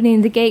started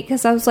opening the gate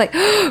because I was like,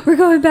 we're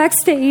going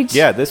backstage.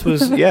 Yeah, this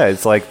was,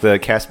 it's like the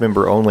cast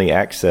member only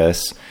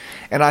access.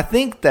 And I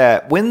think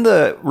that when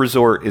the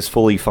resort is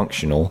fully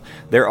functional,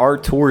 there are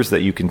tours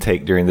that you can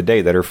take during the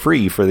day that are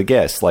free for the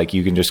guests. Like,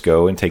 you can just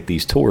go and take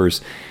these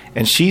tours.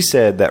 And she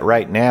said that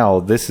right now,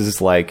 this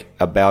is like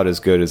about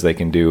as good as they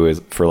can do as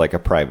for like a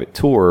private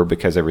tour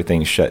because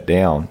everything's shut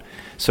down.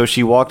 So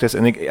she walked us,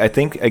 and I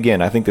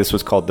think this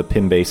was called the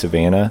Pimbe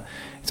Savannah.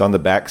 It's on the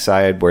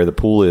backside where the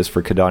pool is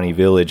for Kidani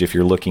Village if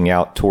you're looking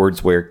out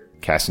towards where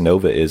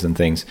Casanova is and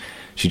things.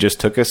 She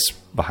just took us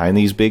behind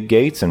these big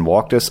gates and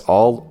walked us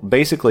all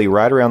basically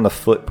right around the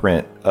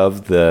footprint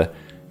of the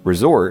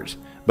resort,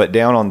 but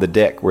down on the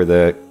deck where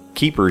the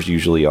keepers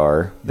usually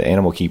are, the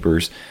animal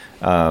keepers.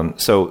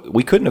 So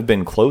we couldn't have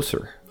been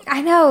closer.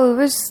 I know,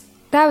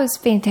 that was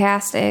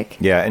fantastic.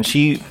 Yeah, and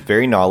she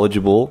very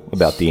knowledgeable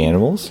about the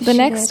animals. The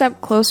next step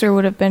closer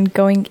would have been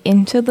going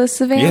into the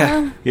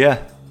savannah.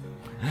 Yeah.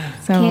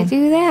 So, Can't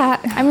do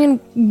that. I mean,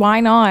 why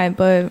not?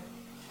 But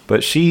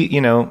she,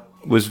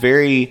 was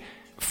very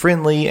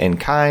friendly and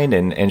kind,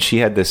 and she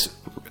had this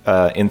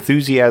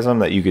enthusiasm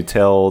that you could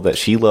tell that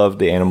she loved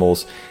the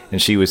animals,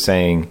 and she was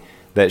saying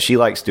that she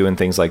likes doing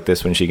things like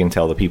this when she can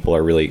tell the people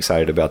are really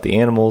excited about the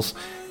animals.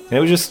 And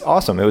it was just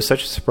awesome. It was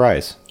such a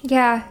surprise.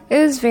 Yeah, it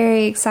was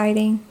very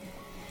exciting.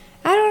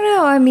 I don't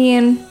know. I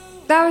mean,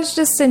 that was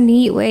just a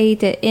neat way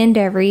to end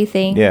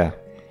everything. Yeah.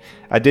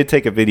 I did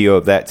take a video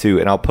of that too,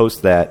 and I'll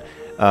post that.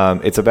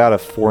 It's about a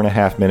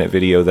 4.5 minute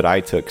video that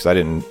I took because I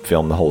didn't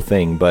film the whole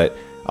thing, but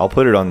I'll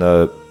put it on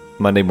the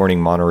Monday Morning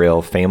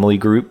Monorail family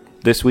group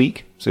this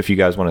week. So if you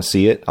guys want to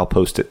see it, I'll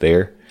post it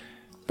there.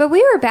 But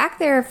we were back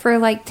there for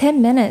like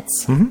 10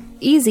 minutes.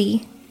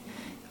 Easy.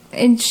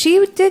 And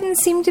she didn't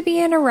seem to be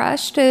in a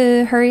rush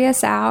to hurry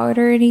us out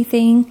or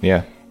anything.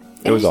 Yeah.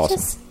 It was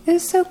awesome. It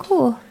was so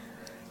cool.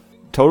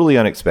 Totally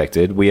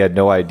unexpected. We had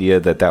no idea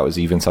that was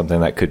even something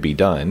that could be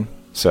done.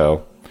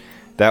 So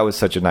that was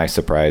such a nice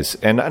surprise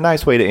and a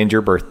nice way to end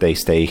your birthday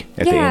stay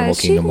at the Animal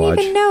Kingdom Lodge.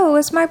 She didn't even know it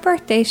was my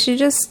birthday. She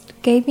just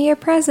gave me a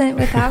present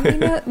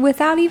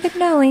without even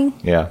knowing.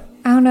 Yeah.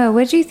 I don't know.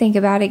 What'd you think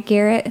about it,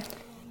 Garrett?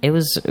 It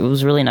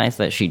was really nice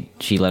that she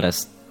let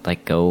us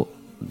like go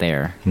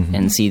there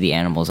and see the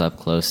animals up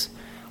close.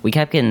 We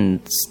kept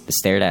getting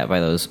stared at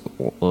by those,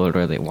 what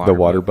are they? The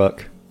water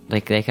buck.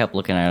 Like, they kept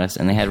looking at us,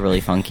 and they had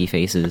really funky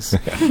faces.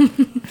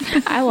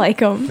 I like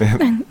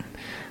them.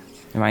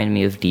 Reminded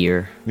me of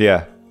deer.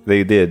 Yeah,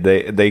 they did.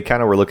 They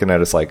kind of were looking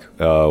at us like,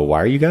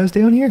 why are you guys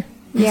down here?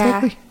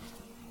 Yeah. Exactly.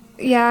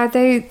 Yeah,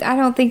 I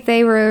don't think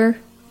they were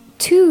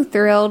too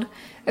thrilled.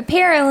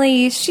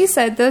 Apparently, she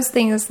said those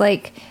things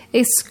like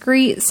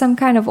excrete some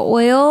kind of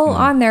oil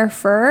on their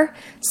fur,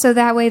 so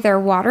that way they're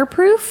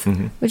waterproof,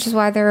 which is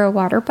why they're a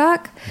water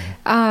buck.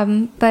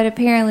 But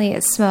apparently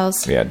it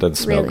smells it doesn't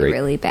smell great.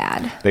 really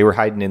bad. They were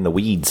hiding in the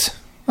weeds.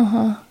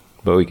 But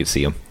we could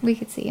see them. We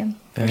could see them.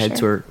 Their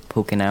heads were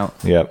poking out.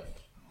 Yep.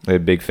 They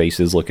had big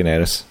faces looking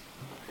at us.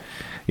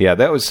 Yeah,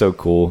 that was so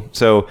cool.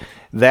 So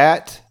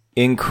that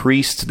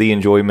increased the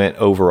enjoyment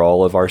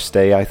overall of our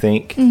stay, I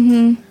think.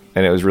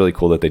 And it was really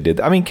cool that they did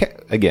that. I mean,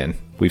 again,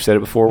 we've said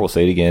it before, we'll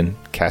say it again.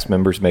 Cast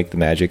members make the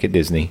magic at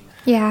Disney.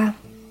 Yeah.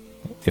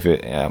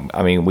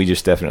 We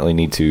just definitely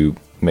need to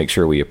make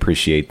sure we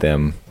appreciate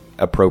them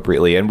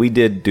appropriately. And we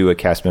did do a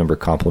cast member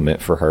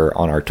compliment for her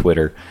on our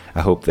Twitter.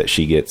 I hope that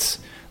she gets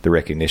the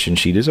recognition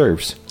she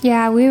deserves.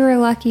 Yeah, we were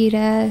lucky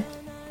to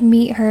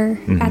meet her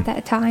at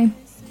that time.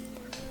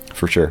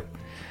 For sure.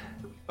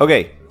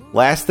 Okay,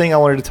 last thing I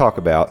wanted to talk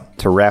about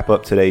to wrap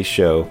up today's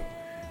show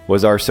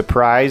was our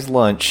surprise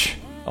lunch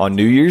on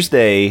New Year's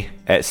Day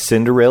at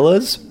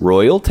Cinderella's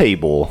Royal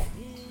Table.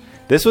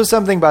 This was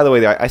something, by the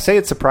way, I say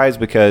it's surprise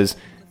because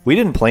we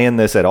didn't plan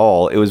this at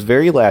all. It was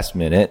very last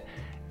minute,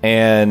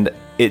 and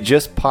it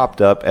just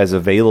popped up as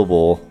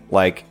available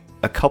like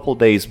a couple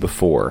days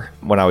before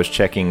when I was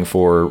checking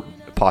for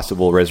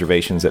possible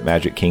reservations at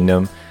Magic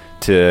Kingdom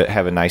to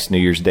have a nice New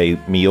Year's Day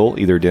meal,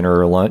 either dinner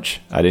or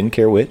lunch. I didn't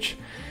care which.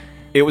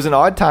 It was an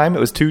odd time. It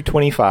was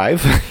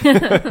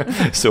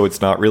 2:25, so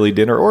it's not really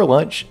dinner or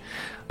lunch.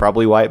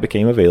 Probably why it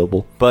became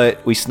available.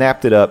 But we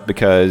snapped it up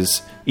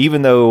because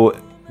even though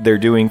they're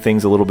doing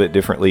things a little bit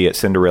differently at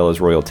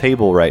Cinderella's Royal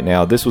Table right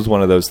now, this was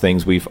one of those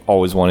things we've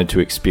always wanted to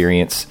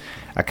experience.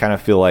 I kind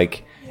of feel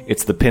like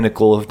it's the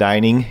pinnacle of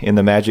dining in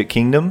the Magic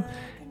Kingdom,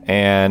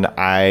 and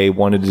I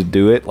wanted to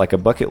do it like a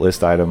bucket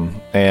list item.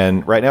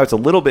 And right now it's a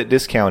little bit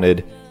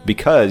discounted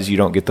because you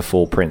don't get the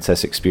full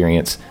princess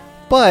experience,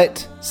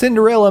 But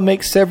Cinderella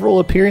makes several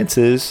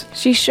appearances.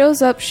 She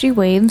shows up, she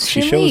waves,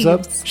 She shows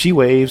up, she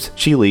waves,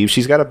 she leaves.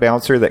 She's got a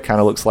bouncer that kind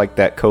of looks like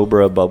that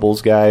Cobra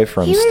Bubbles guy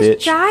from He was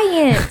Stitch.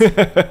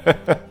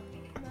 giant.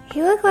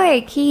 He looked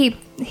like he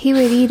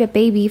would eat a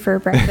baby for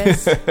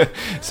breakfast.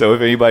 So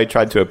if anybody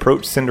tried to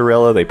approach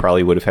Cinderella, they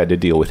probably would have had to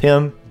deal with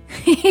him.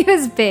 He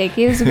was big.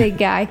 He was a big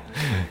guy.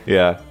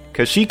 Yeah,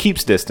 because she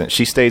keeps distance.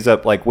 She stays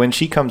up. Like when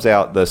she comes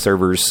out, the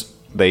servers,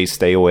 they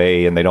stay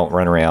away and they don't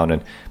run around,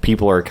 and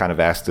people are kind of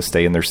asked to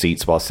stay in their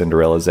seats while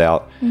Cinderella's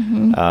out.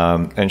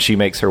 And she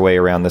makes her way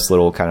around this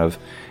little kind of,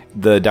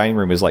 the dining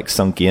room is like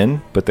sunk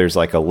in, but there's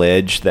like a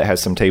ledge that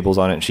has some tables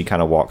on it, and she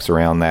kind of walks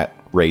around that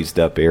raised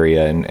up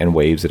area and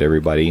waves at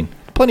everybody.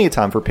 Plenty of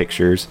time for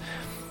pictures.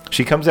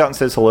 She comes out and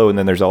says hello, and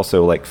then there's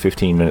also like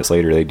 15 minutes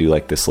later they do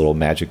like this little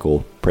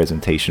magical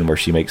presentation where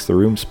she makes the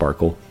room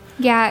sparkle.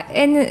 Yeah,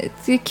 and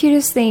the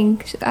cutest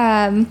thing,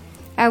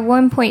 at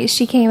one point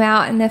she came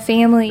out and the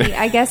family,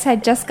 I guess,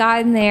 had just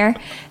gotten there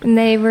and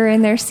they were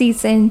in their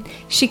seats, and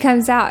she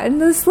comes out and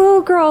this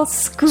little girl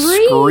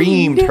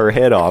screamed Her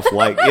head off,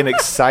 like in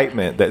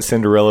excitement that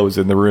Cinderella was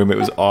in the room. It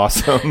was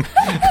awesome.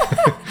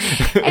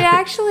 And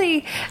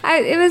actually,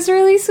 it was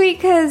really sweet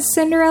because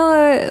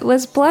Cinderella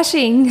was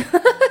blushing.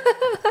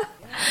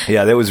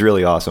 Yeah, that was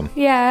really awesome.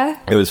 Yeah.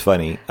 It was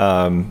funny.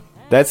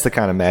 That's the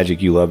kind of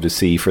magic you love to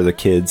see for the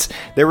kids.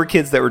 There were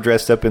kids that were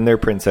dressed up in their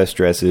princess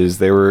dresses.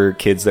 There were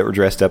kids that were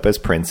dressed up as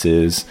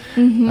princes.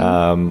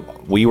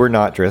 We were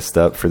not dressed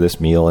up for this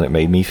meal, and it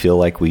made me feel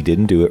like we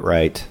didn't do it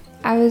right.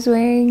 I was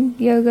wearing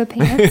yoga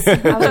pants. I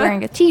was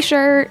wearing a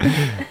t-shirt.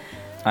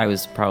 I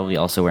was probably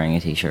also wearing a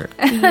t-shirt.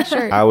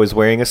 I was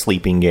wearing a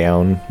sleeping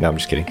gown. No, I'm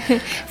just kidding.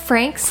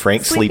 Frank's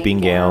sleeping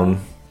gown.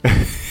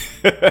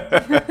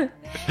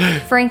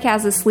 Frank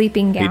has a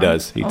sleeping gown. He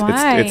does.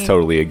 Why? It's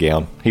totally a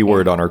gown. He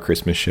wore it on our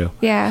Christmas show.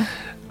 Yeah.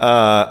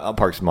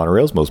 Parks and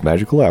Monorail's Most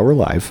Magical Hour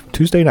live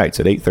Tuesday nights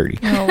at 8:30.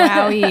 Oh,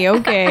 wowie.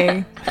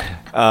 Okay.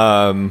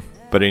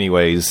 But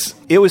anyways,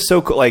 it was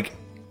so cool. Like,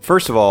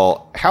 first of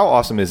all, how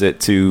awesome is it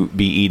to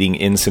be eating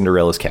in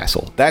Cinderella's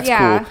castle? That's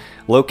Yeah. cool.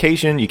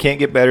 Location, you can't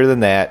get better than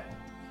that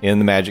in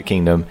the Magic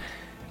Kingdom.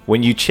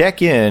 When you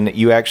check in,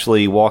 you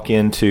actually walk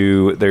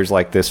into, there's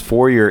like this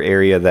foyer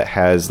area that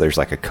there's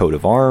like a coat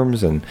of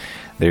arms, and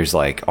there's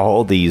like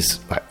all these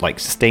like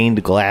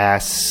stained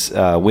glass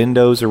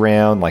windows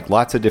around, like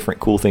lots of different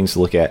cool things to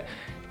look at.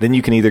 Then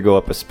you can either go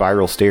up a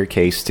spiral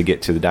staircase to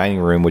get to the dining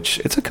room, which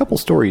it's a couple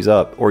stories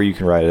up, or you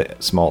can ride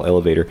a small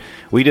elevator.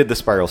 We did the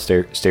spiral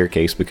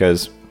staircase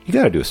because you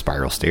got to do a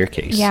spiral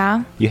staircase.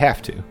 Yeah. You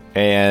have to.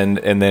 And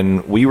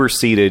then we were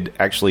seated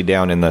actually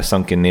down in the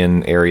sunken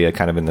in area,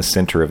 kind of in the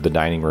center of the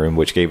dining room,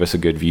 which gave us a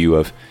good view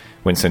of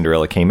when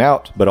Cinderella came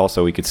out, but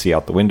also we could see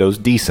out the windows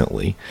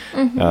decently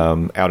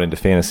out into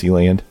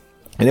Fantasyland.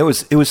 And it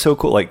was so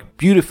cool, like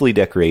beautifully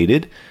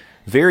decorated,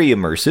 very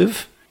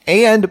immersive,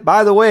 and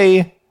by the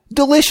way,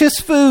 delicious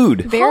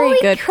food. Very Holy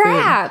good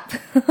crap.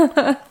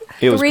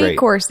 It was Three great.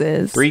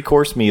 courses.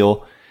 3-course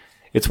meal.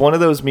 It's one of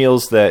those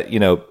meals that,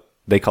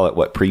 they call it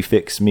what,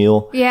 prefix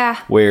meal? Yeah.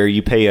 Where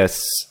you pay a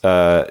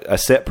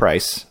set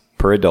price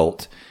per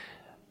adult,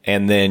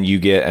 and then you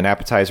get an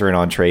appetizer, an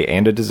entree,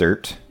 and a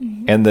dessert.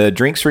 And the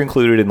drinks are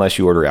included unless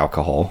you order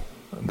alcohol.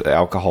 The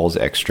alcohol's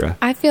extra.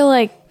 I feel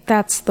like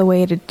that's the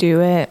way to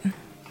do it.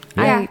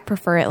 Yeah. I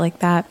prefer it like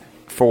that.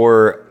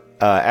 For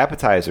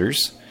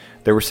appetizers,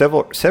 there were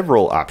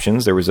several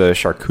options. There was a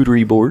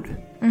charcuterie board.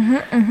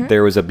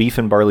 There was a beef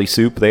and barley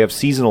soup. They have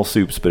seasonal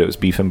soups, but it was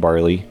beef and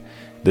barley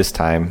this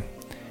time.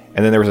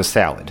 And then there was a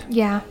salad.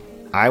 Yeah.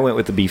 I went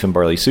with the beef and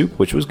barley soup,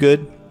 which was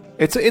good.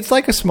 It's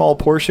like a small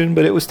portion,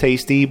 but it was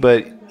tasty,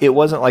 but it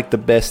wasn't like the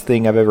best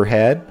thing I've ever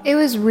had. It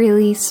was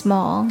really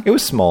small. It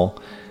was small.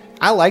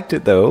 I liked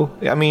it, though.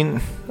 I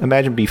mean,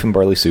 imagine beef and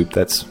barley soup.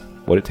 That's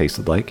what it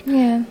tasted like.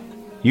 Yeah.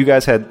 You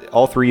guys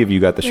all three of you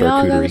got the We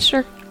all got the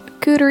charcuterie.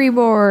 charcuterie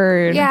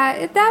board.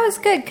 Yeah, that was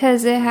good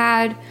because it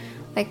had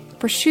like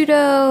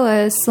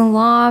prosciutto, a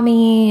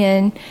salami,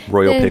 and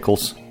Royal then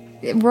pickles.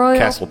 Royal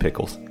Castle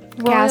pickles.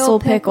 Castle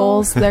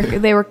pickles.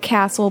 They were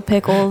castle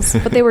pickles,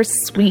 but they were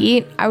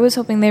sweet. I was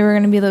hoping they were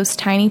going to be those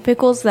tiny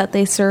pickles that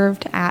they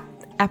served at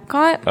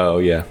Epcot Oh,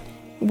 yeah.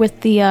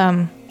 with the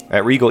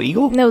At Regal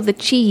Eagle? the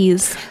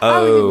cheese.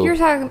 Oh, you're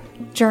talking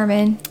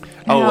German.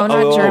 No,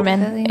 not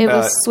German. Really? It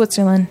was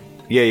Switzerland.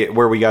 Yeah,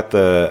 where we got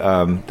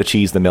the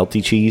cheese, the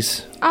melty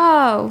cheese,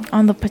 Oh,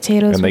 On the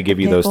potatoes. and they with give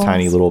the you those pickles.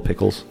 tiny little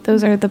pickles.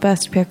 Those are the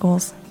best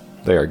pickles.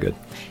 They are good.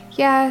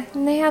 yeah.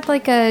 And they had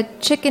like a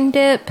chicken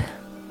dip.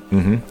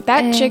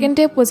 That And- chicken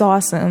dip was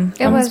awesome.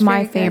 That was was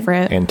my very good.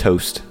 favorite. And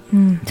toast.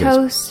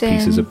 Toast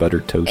Pieces and- of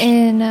buttered toast.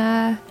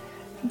 And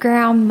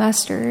ground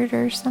mustard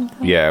or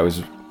something. Yeah, it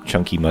was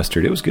chunky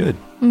mustard. It was good.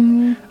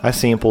 Mm-hmm. I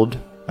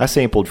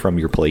sampled from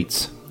your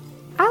plates.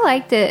 I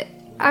liked it.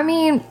 I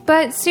mean,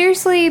 but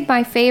seriously,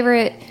 my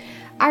favorite,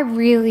 I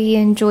really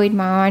enjoyed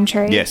my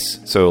entree. Yes.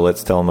 So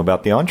let's tell them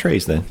about the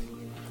entrees then.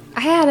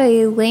 I had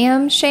a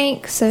lamb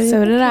shank. So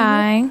So did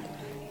I.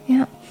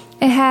 Yeah.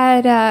 It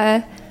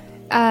had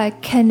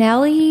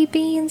cannelli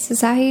beans.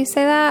 Is that how you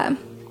say that?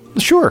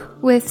 Sure.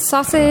 with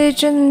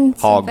sausage and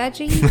some Hog.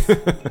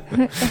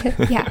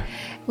 veggies. Yeah,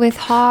 with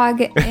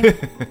hog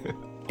and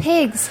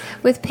pigs,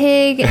 with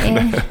pig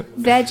and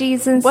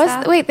veggies and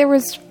stuff. Wait, there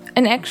was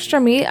an extra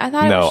meat? I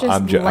thought it was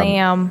just I'm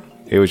lamb.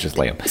 It was just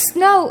lamb.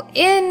 No,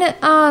 in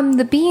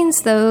the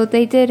beans though,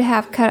 they did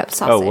have cut up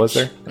sausage. Oh, was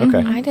there?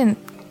 Okay.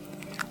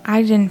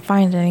 I didn't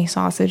find any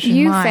sausage in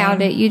You mine.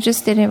 found it. You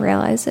just didn't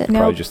realize it.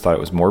 Probably just thought it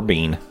was more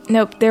bean.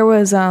 Nope, there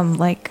was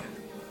like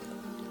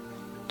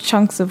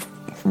chunks of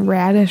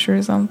radish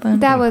or something.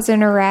 That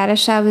wasn't a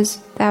radish. That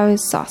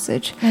was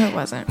sausage. No, it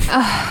wasn't.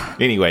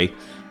 Anyway,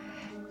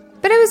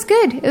 But it was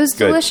good. It was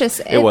Good. delicious.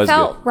 It was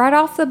felt good. right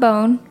off the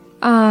bone.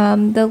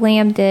 The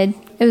lamb did.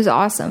 It was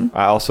awesome.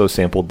 I also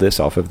sampled this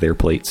off of their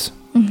plates,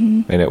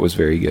 and it was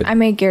very good. I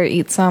made Garrett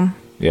eat some.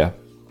 Yeah.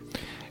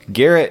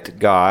 Garrett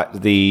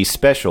got the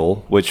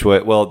special, which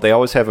they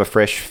always have a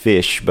fresh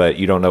fish, but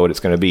you don't know what it's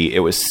going to be. It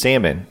was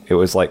salmon. It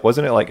was like,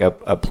 wasn't it like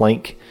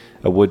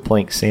a wood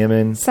plank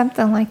salmon?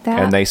 Something like that.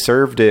 And they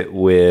served it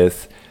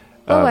with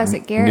What was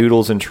it, Garrett?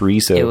 noodles and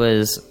chorizo. It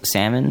was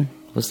salmon.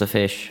 Was the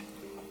fish?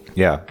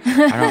 Yeah.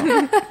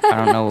 I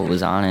don't know what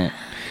was on it.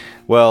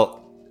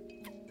 Well,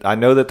 I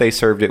know that they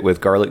served it with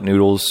garlic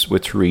noodles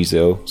with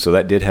chorizo, so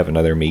that did have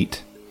another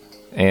meat.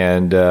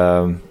 And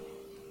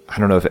I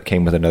don't know if it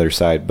came with another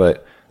side,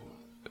 but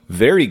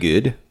very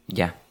good.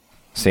 Yeah.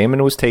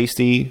 Salmon was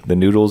tasty. The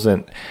noodles,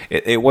 and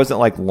it wasn't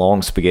like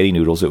long spaghetti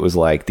noodles. It was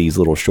like these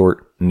little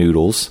short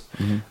noodles.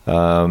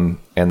 And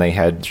they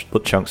had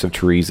chunks of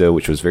chorizo,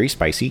 which was very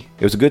spicy.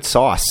 It was a good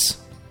sauce.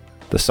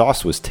 The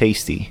sauce was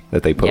tasty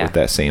that they put Yeah. with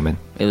that salmon.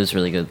 It was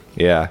really good.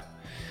 Yeah.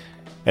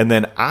 And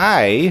then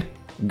I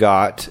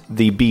got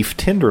the beef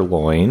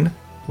tenderloin,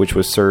 which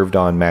was served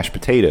on mashed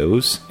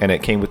potatoes, and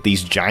it came with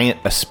these giant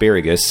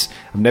asparagus.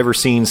 I've never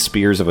seen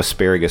spears of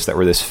asparagus that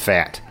were this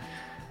fat.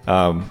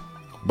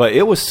 But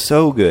it was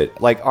so good.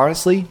 Like,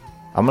 honestly,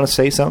 I'm going to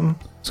say something.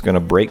 It's going to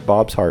break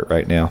Bob's heart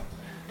right now.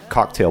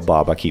 Cocktail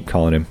Bob, I keep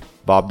calling him.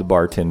 Bob the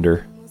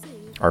bartender.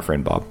 Our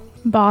friend Bob.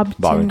 Bob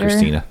Bob and Tinder.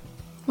 Christina.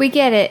 we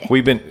get it.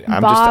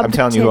 I'm Bob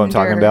telling you who I'm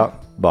talking Tinder.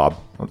 about. Bob.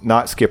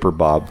 Not Skipper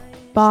Bob.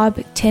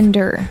 Bob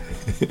Tinder.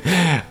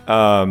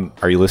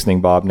 Are you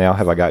listening, Bob, now?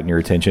 Have I gotten your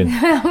attention?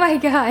 Oh my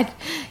God.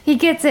 He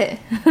gets it.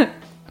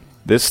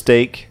 This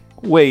steak,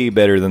 way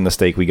better than the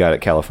steak we got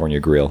at California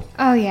Grill.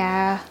 Oh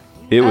yeah.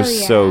 It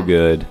was yeah. so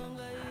good.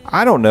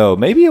 I don't know.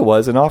 Maybe it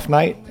was an off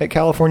night at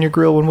California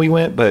Grill when we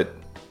went, but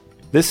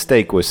this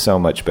steak was so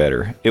much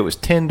better. It was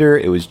tender.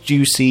 It was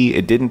juicy.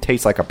 It didn't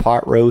taste like a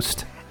pot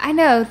roast. I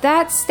know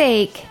that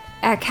steak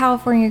at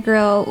California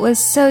Grill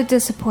was so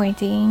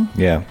disappointing.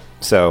 Yeah.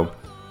 So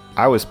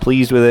I was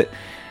pleased with it.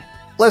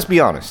 Let's be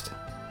honest.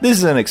 This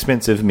is an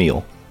expensive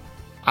meal.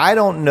 I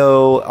don't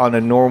know under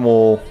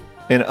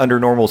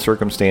normal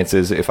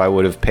circumstances if I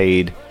would have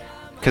paid,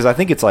 because I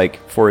think it's like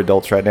for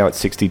adults right now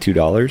it's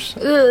 $62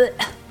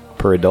 Ugh.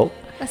 per adult.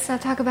 Let's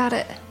not talk about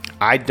it.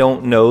 I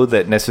don't know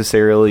that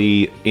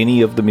necessarily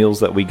any of the meals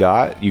that we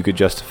got you could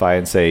justify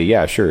and say,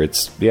 yeah, sure,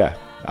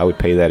 I would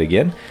pay that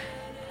again.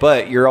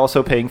 But you're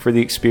also paying for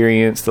the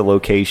experience, the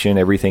location,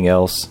 everything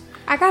else.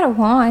 I got a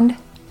wand.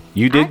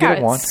 You did I get got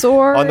a a wand.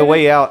 sword. On the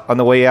way out,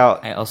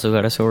 I also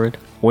got a sword.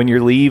 when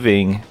you're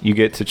leaving, you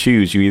get to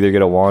choose. You either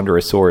get a wand or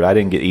a sword. I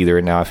didn't get either,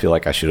 and now I feel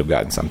like I should have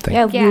gotten something.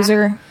 Yeah, Yeah.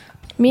 loser.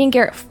 Me and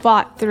Garrett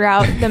fought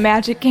throughout the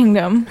Magic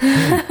Kingdom.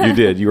 You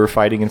did. You were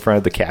fighting in front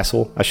of the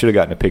castle. I should have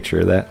gotten a picture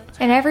of that.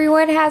 And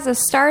everyone has a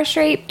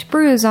star-shaped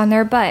bruise on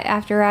their butt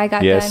after I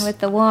got Yes. done with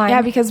the wand.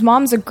 Yeah, because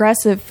Mom's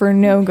aggressive for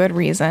no good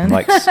reason.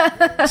 Like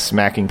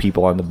smacking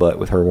people on the butt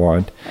with her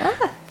wand.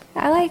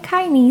 I like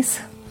heinies.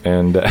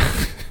 And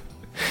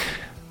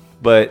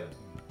but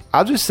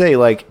I'll just say,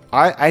 like,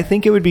 I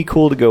think it would be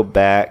cool to go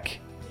back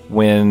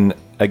when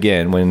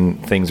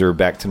things are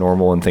back to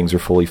normal and things are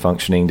fully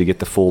functioning, to get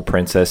the full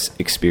princess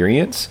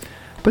experience.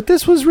 But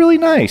this was really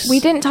nice. We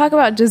didn't talk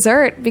about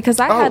dessert because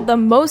I had the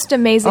most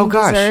amazing Oh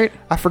gosh, dessert.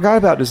 I forgot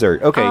about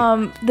dessert. Okay,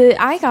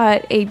 I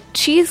got a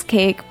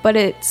cheesecake, but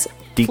it's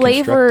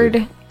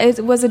flavored.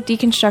 It was a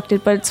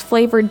deconstructed, but it's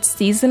flavored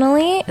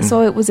seasonally. Mm-hmm.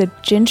 So it was a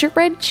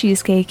gingerbread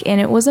cheesecake, and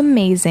it was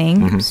amazing.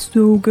 Mm-hmm.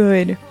 So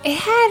good. It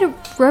had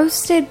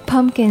roasted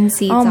pumpkin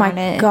seeds Oh on my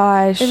it.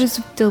 gosh. It was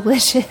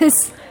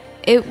delicious.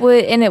 It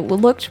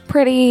looked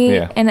pretty,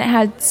 Yeah. and it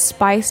had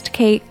spiced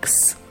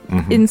cakes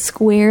in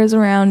squares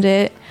around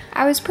it,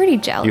 I was pretty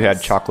jealous. you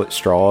had chocolate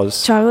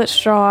straws. chocolate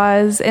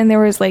straws, and there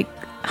was like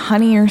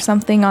honey or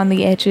something on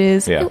the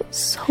edges. Yeah. It was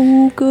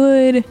so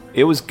good.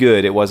 It was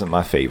good. It wasn't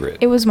my favorite.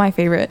 It was my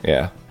favorite.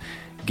 Yeah.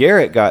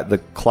 Garrett got the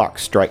Clock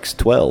Strikes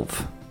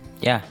 12.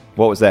 Yeah.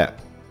 What was that?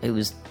 It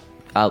was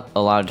a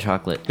lot of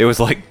chocolate. It was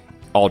like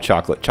all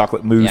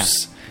chocolate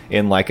mousse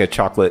in like a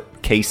chocolate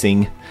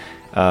casing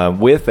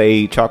with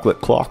a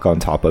chocolate clock on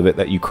top of it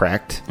that you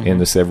cracked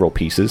into several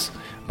pieces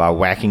by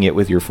whacking it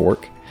with your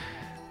fork.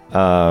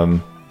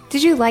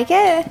 Did you like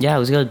it? Yeah, it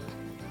was good.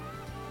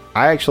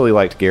 I actually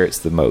liked Garrett's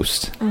the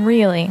most.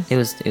 Really. It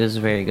was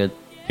very good.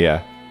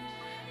 Yeah.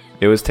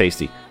 It was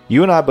tasty.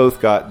 You and I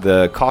both got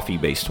the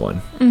coffee-based one.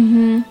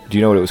 Mm-hmm. Do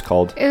you know what it was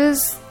called? It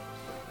was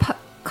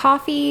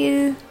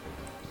coffee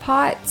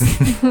pots.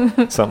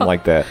 Something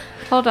like that.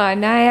 Hold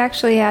on, I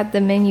actually had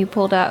the menu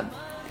pulled up.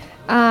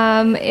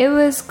 It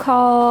was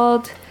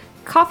called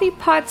Coffee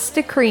Pots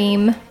de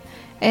Cream,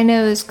 and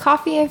it was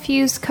coffee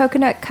infused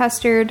coconut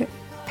custard,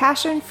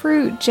 passion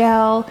fruit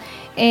gel,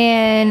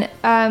 and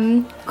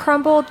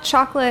crumbled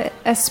chocolate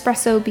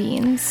espresso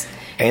beans.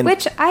 And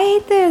Which I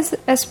ate the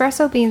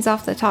espresso beans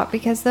off the top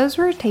because those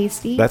were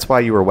tasty. that's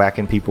why you were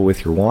whacking people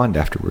with your wand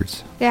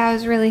afterwards. Yeah, I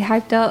was really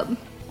hyped up.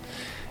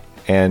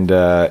 And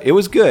it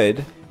was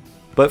good,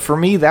 but for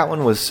me, that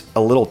one was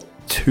a little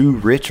too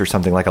rich or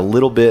something, like a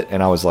little bit,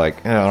 and I was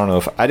like, I don't know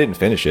if I didn't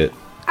finish it.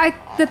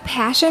 The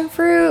passion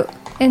fruit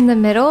in the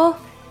middle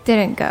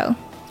didn't go.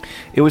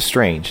 It was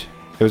strange.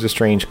 It was a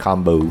strange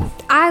combo.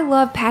 I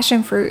love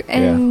passion fruit,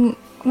 and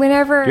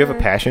whenever Do you have a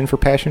passion for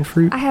passion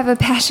fruit? I have a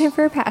passion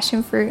for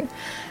passion fruit,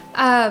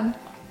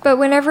 but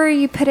whenever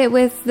you put it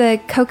with the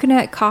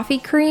coconut coffee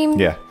cream,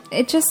 Yeah.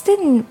 it just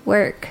didn't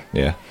work.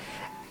 Yeah.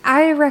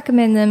 I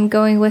recommend them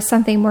going with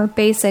something more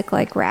basic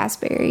like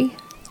raspberry.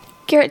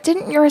 Garrett,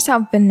 didn't yours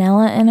have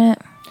vanilla in it?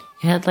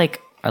 It had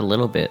like a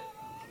little bit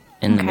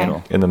in the Okay.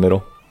 middle. In the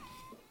middle.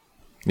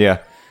 Yeah.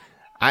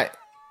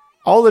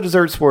 All the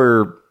desserts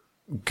were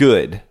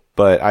good,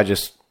 but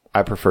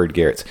I preferred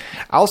Garrett's.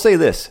 I'll say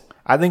this.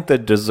 I think the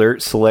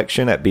dessert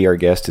selection at Be Our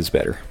Guest is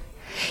better.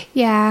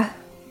 Yeah.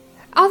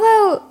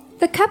 Although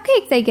the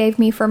cupcake they gave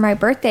me for my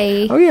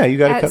birthday Oh, yeah, you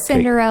got a at cupcake.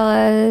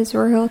 Cinderella's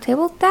Royal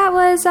Table, that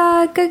was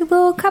a good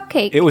little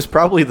cupcake. It was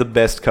probably the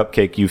best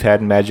cupcake you've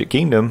had in Magic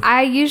Kingdom.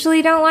 I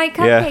usually don't like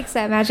Yeah. cupcakes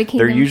at Magic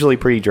They're Kingdom. usually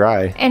pretty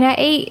dry. And I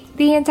ate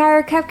the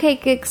entire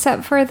cupcake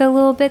except for the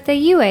little bit that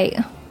you ate.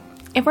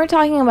 If we're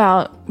talking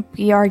about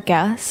Be Our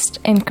Guest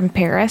in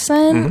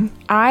comparison, Mm-hmm.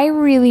 I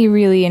really,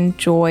 really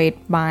enjoyed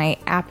my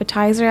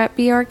appetizer at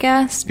Be Our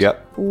Guest.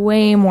 Yep.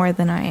 Way more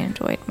than I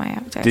enjoyed my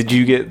appetizer. Did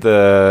you get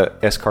the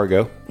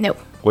escargot? Nope.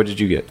 What did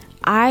you get?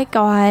 I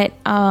got,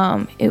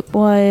 it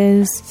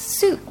was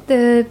Soup.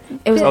 a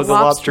Oh, the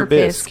lobster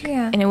bisque.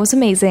 Yeah. and it was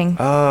amazing.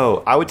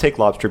 Oh, I would take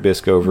lobster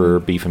bisque over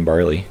beef and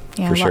barley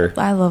Yeah, for sure.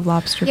 I love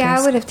lobster Yeah, I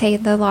bisque. would have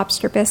taken the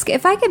lobster biscuit.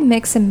 If I could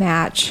mix and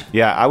match.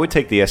 Yeah, I would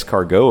take the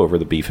escargot over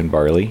the beef and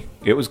barley.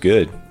 It was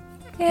good.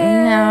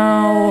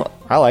 No.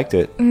 I liked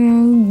it.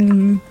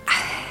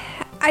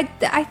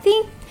 I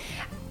think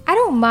I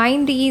don't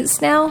mind to eat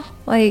snail.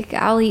 Like,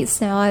 I'll eat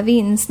snail. I've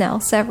eaten snail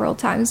several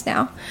times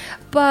now.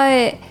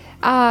 But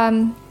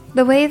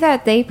the way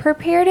that they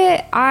prepared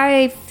it,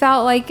 I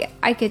felt like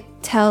I could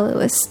tell it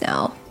was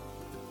snail.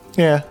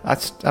 Yeah,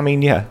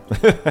 yeah.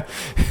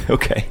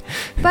 Okay.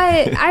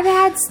 But I've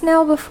had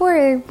snail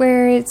before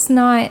where it's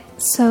not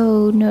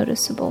so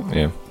noticeable.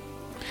 Yeah.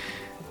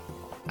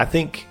 I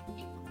think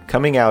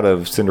coming out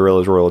of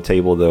Cinderella's Royal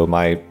Table, though,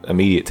 my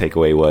immediate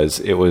takeaway was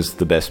it was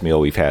the best meal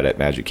we've had at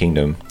Magic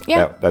Kingdom.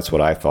 Yeah. That's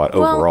what I thought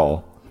Well,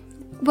 overall.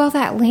 Well,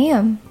 that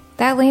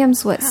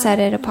lamb's what set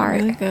it apart.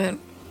 Really good.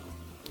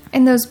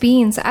 And those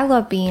beans, I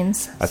love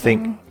beans. I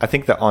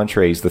think the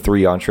entrees, the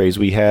 3 entrees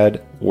we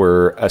had,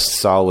 were a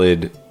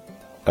solid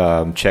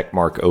check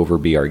mark over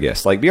Be Our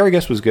Guest. Like, Be Our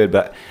Guest was good,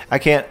 but I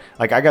can't,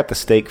 like, I got the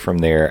steak from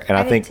there, and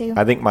I did too.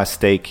 I think my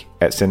steak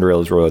at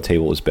Cinderella's Royal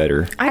Table was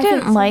better. I think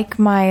didn't so. like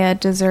my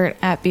dessert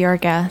at Be Our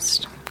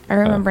Guest. I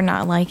remember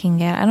not liking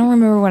it. I don't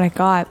remember what I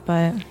got,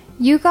 but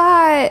You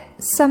got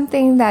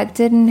something that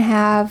didn't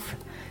have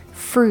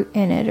fruit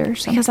in it or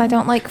something. because I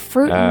don't like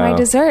fruit in my Oh.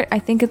 dessert, I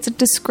think it's a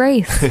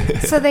disgrace.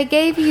 So they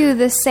gave you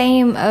the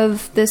same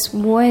of this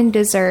one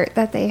dessert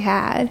that they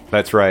had.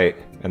 That's right,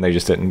 and they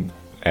just didn't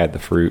add the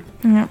fruit.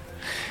 Yeah.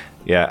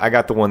 Yeah, I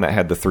got the one that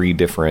had the 3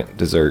 different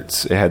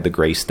desserts. It had the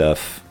gray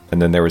stuff, and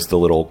then there was the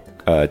little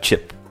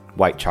chip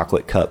white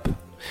chocolate cup.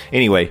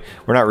 Anyway,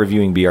 we're not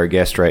reviewing Be Our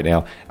Guest right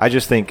now. I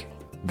just think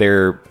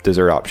their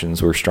dessert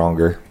options were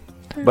stronger.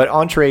 But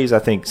entrees, I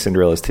think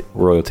Cinderella's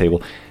Royal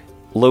Table.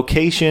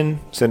 Location,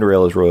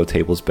 Cinderella's Royal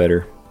Table is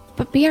better.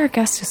 But Be Our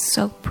Guest is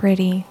so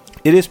pretty.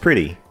 It is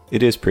pretty.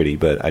 It is pretty,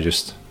 but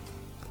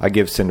I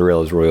give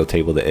Cinderella's Royal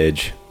Table the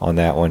edge on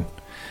that one.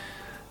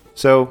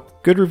 So,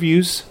 good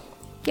reviews.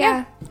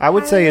 Yeah. I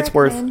would say highly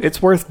recommend.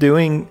 it's worth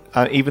doing,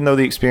 even though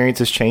the experience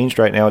has changed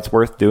right now. It's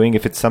worth doing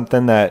if it's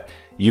something that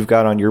you've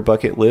got on your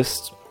bucket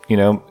list. You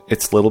know,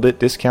 it's a little bit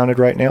discounted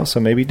right now, so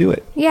maybe do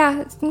it.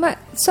 Yeah.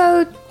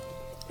 So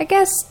I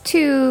guess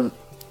to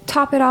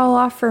top it all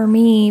off for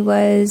me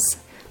was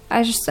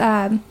I just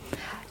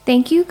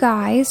thank you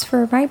guys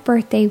for my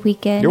birthday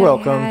weekend. You're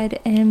welcome. I had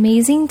an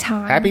amazing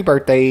time. Happy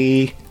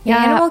birthday! The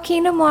Yeah. Animal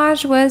Kingdom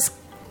Lodge was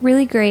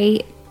really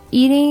great.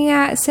 Eating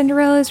at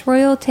Cinderella's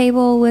Royal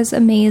Table was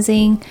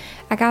amazing.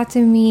 I got to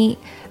meet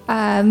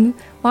Long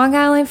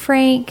Island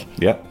Frank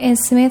Yep. and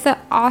Samantha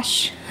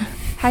Osh.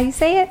 How do you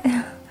say it?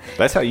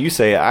 That's how you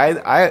say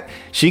it.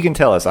 She can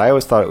tell us. I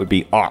always thought it would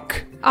be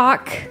 "och,"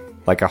 Och.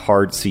 like a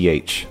hard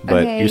ch,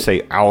 but Okay. you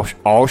say "osh."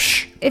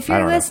 Osh. If I you're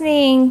don't know.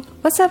 listening,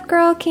 what's up,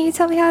 girl? Can you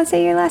tell me how to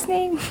say your last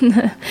name?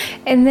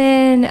 And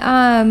then,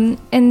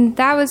 and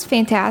that was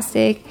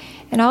fantastic.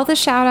 And all the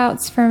shout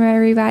outs from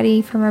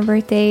everybody for my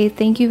birthday.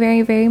 Thank you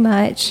very, very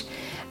much.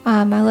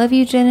 I love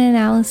you, Jen and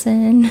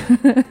Allison.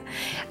 I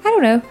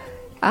don't know.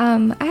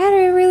 I had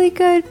a really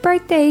good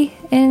birthday,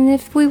 and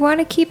if we want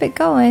to keep it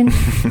going,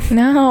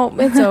 No,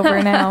 it's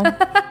over now.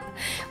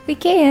 we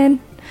can.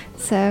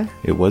 So,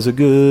 It was a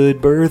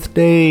good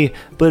birthday,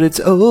 but it's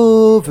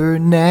over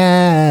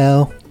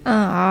now.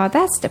 aw,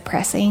 that's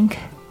depressing.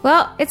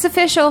 Well, it's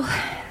official.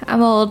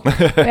 I'm old. We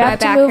have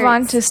to move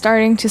on to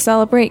starting to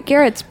celebrate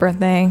Garrett's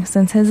birthday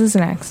since his is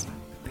next.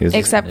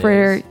 Except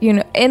for, you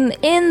know,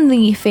 in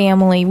the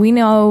family, we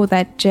know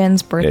that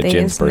Jen's birthday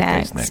Jen's is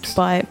birthday's next.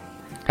 But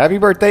Happy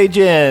birthday,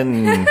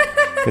 Jen.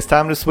 It's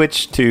time to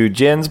switch to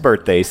Jen's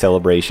birthday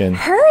celebration.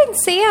 Her and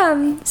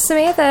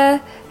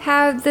Samantha,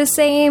 have the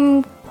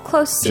same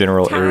close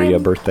General time area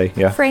birthday.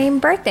 Yeah. frame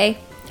birthday.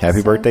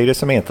 Happy birthday to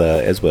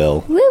Samantha as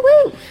well. Woo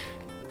woo!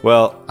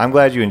 Well, I'm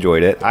glad you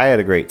enjoyed it. I had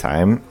a great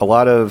time. A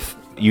lot of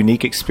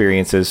unique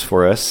experiences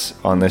for us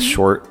on this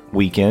short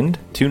weekend.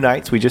 2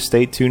 nights. We just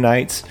stayed 2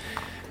 nights.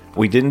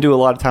 We didn't do a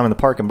lot of time in the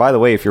park. And by the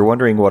way, if you're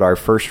wondering what our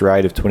first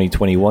ride of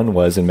 2021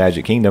 was in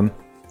Magic Kingdom,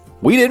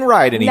 we didn't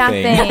ride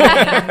anything.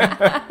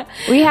 nothing.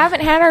 We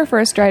haven't had our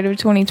first ride of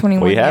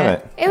 2021 We yet.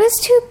 haven't. It was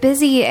too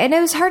busy, and it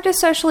was hard to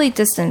socially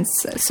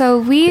distance. So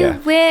we Yeah.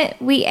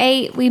 went, we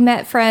ate, we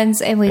met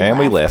friends, and we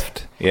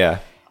left. Yeah.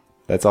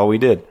 That's all we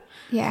did.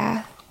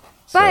 Yeah,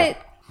 but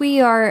we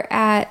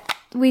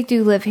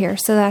do live here,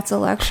 so that's a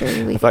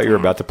luxury. I thought you were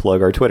about to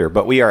plug our Twitter,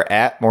 but we are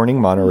at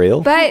Morning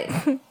Monorail. But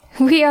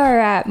we are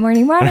at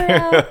Morning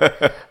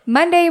Monorail,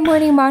 Monday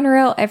Morning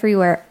Monorail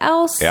everywhere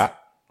else. Yeah.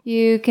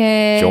 You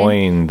can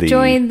Join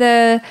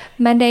the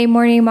Monday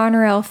Morning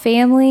Monorail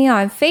family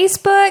on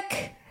Facebook.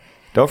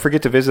 Don't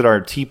forget to visit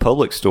our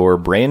TeePublic store.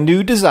 Brand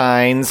new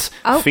designs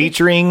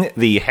featuring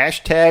the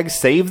hashtag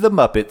Save the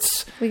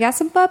Muppets. We got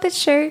some Muppet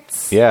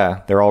shirts.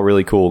 Yeah, they're all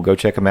really cool. Go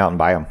check them out and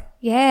buy them.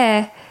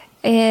 Yeah.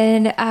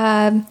 And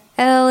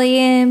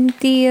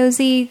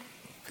LAMDOZ.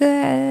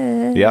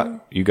 Yeah,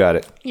 you got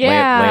it.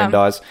 Yeah.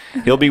 Landaws.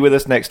 He'll be with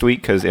us next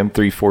week because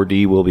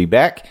M34D will be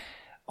back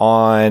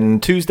on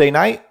Tuesday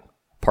night.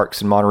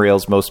 Parks and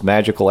Monorail's Most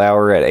Magical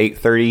Hour at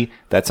 8:30.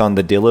 That's on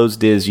the Dillo's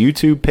Diz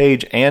YouTube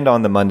page and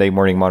on the Monday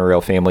Morning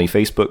Monorail Family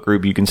Facebook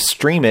group. You can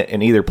stream it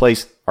in either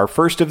place. Our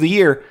first of the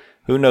year.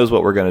 Who knows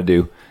what we're going to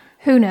do?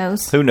 Who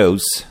knows? Who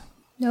knows?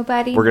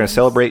 Nobody. We're going to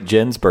celebrate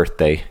Jen's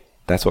birthday.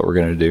 That's what we're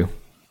going to do.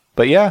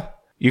 But yeah,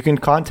 you can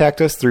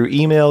contact us through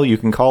email. You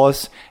can call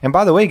us. And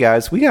by the way,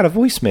 guys, we got a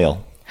voicemail.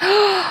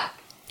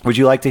 Would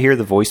you like to hear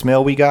the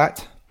voicemail we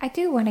got? I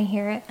do want to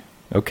hear it.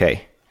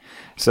 Okay.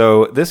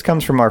 So this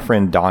comes from our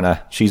friend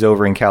Donna. She's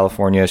over in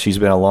California. She's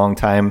been a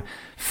long-time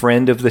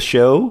friend of the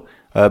show,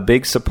 a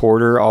big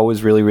supporter,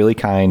 always really, really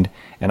kind.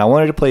 And I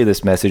wanted to play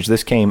this message.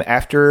 This came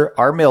after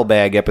our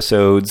mailbag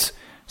episodes.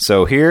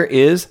 So here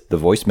is the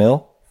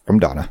voicemail from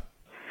Donna.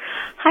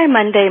 Hi,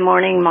 Monday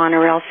Morning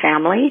Monorail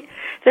family.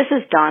 This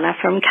is Donna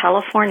from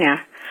California.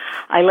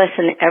 I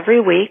listen every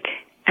week,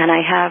 and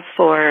I have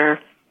for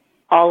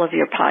all of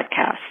your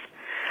podcasts.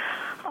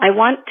 I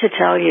want to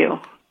tell you,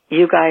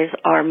 you guys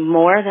are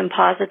more than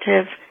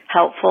positive,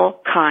 helpful,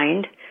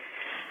 kind,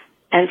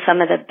 and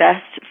some of the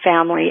best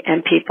family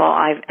and people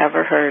I've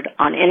ever heard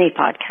on any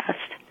podcast.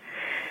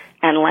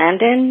 And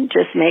Landon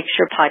just makes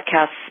your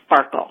podcast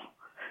sparkle.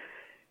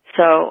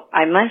 So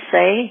I must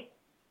say,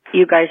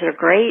 you guys are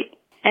great.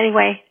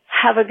 Anyway,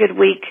 have a good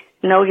week.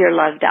 Know you're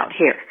loved out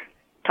here.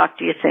 Talk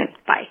to you soon.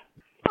 Bye.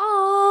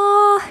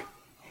 Aw.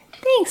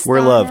 Thanks, We're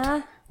Donna.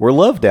 loved. We're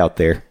loved out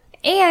there.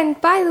 And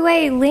by the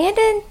way,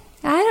 Landon,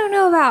 I don't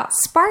know about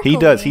sparkling. He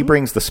does. He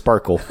brings the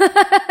sparkle.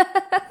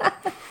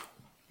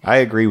 I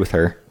agree with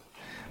her.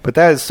 But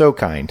that is so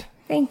kind.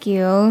 Thank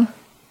you.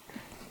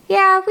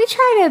 Yeah, we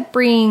try to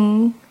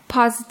bring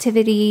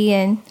positivity,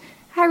 and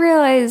I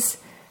realize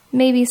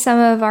maybe some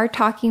of our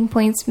talking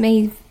points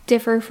may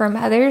differ from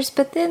others,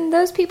 but then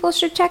those people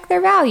should check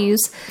their values.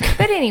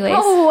 But anyways,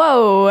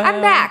 Whoa.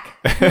 I'm back.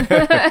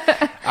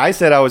 I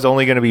said I was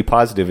only going to be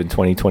positive in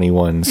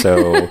 2021,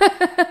 so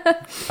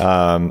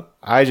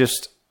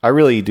I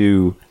really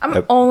do.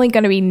 I'm only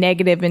going to be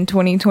negative in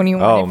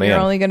 2021 Oh, if man. you're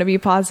only going to be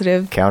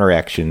positive.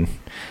 Counteraction.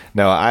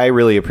 No, I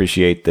really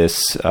appreciate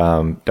this,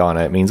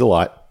 Donna. It means a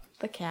lot.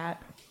 The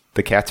cat.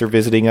 The cats are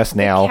visiting us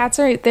now. Cats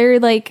they're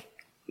like,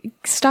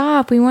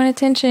 stop, we want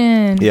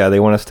attention. Yeah, they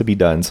want us to be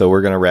done, so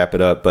we're going to wrap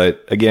it up.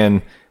 But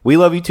again, we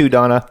love you too,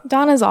 Donna.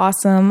 Donna's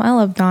awesome. I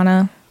love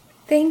Donna.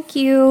 Thank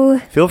you.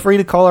 Feel free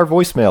to call our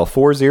voicemail,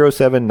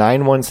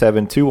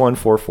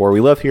 407-917-2144. We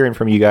love hearing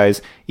from you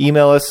guys.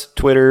 Email us,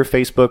 Twitter,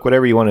 Facebook,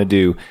 whatever you want to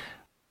do.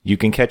 You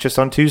can catch us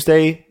on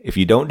Tuesday. If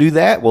you don't do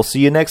that, we'll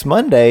see you next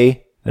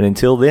Monday. And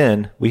until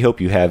then, we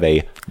hope you have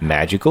a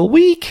magical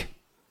week.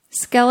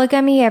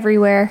 Skelligummy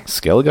everywhere.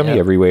 Skelligummy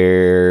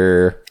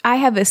everywhere. I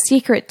have a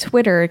secret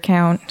Twitter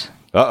account.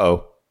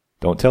 Uh-oh.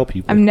 Don't tell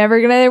people. I'm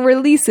never going to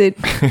release it.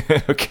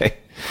 Okay.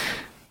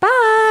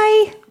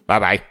 Bye.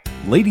 Bye-bye.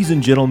 Ladies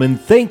and gentlemen,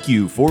 thank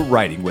you for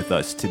riding with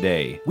us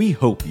today. We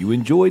hope you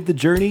enjoyed the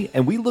journey,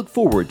 and we look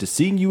forward to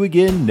seeing you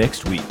again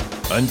next week.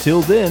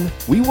 Until then,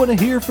 we want to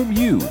hear from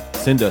you.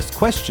 Send us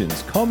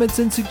questions, comments,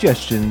 and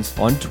suggestions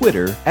on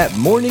Twitter at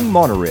Morning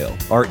Monorail.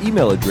 Our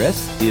email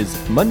address is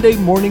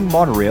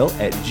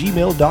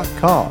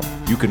mondaymorningmonorail@gmail.com.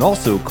 You can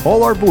also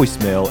call our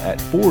voicemail at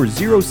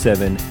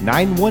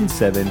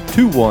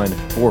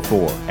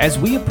 407-917-2144. As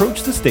we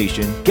approach the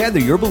station, gather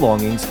your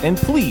belongings and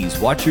please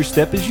watch your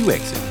step as you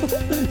exit.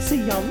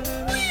 See y'all.